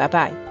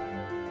 Bye-bye.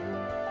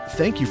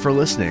 Thank you for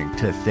listening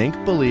to Think,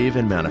 Believe,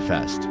 and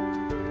Manifest.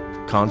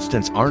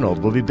 Constance Arnold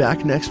will be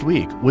back next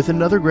week with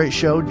another great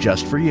show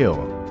just for you.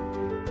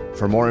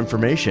 For more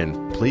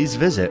information, please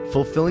visit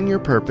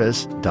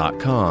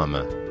fulfillingyourpurpose.com.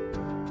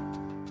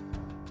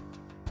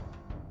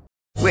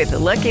 With the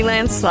Lucky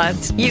Land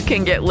Slots, you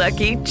can get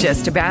lucky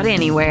just about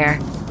anywhere.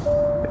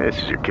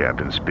 This is your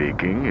captain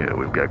speaking.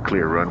 We've got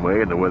clear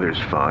runway and the weather's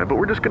fine, but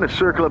we're just going to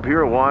circle up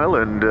here a while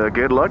and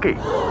get lucky.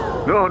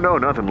 No,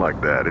 nothing like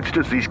that. It's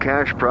just these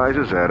cash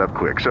prizes add up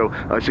quick. So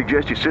I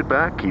suggest you sit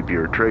back, keep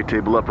your tray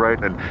table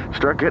upright, and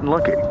start getting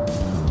lucky.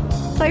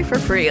 Play for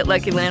free at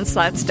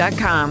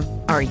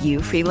LuckyLandSlots.com. Are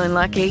you feeling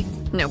lucky?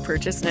 No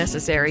purchase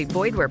necessary.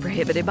 Void where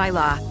prohibited by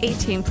law.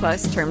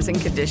 18+ terms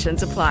and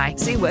conditions apply.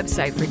 See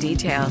website for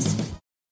details.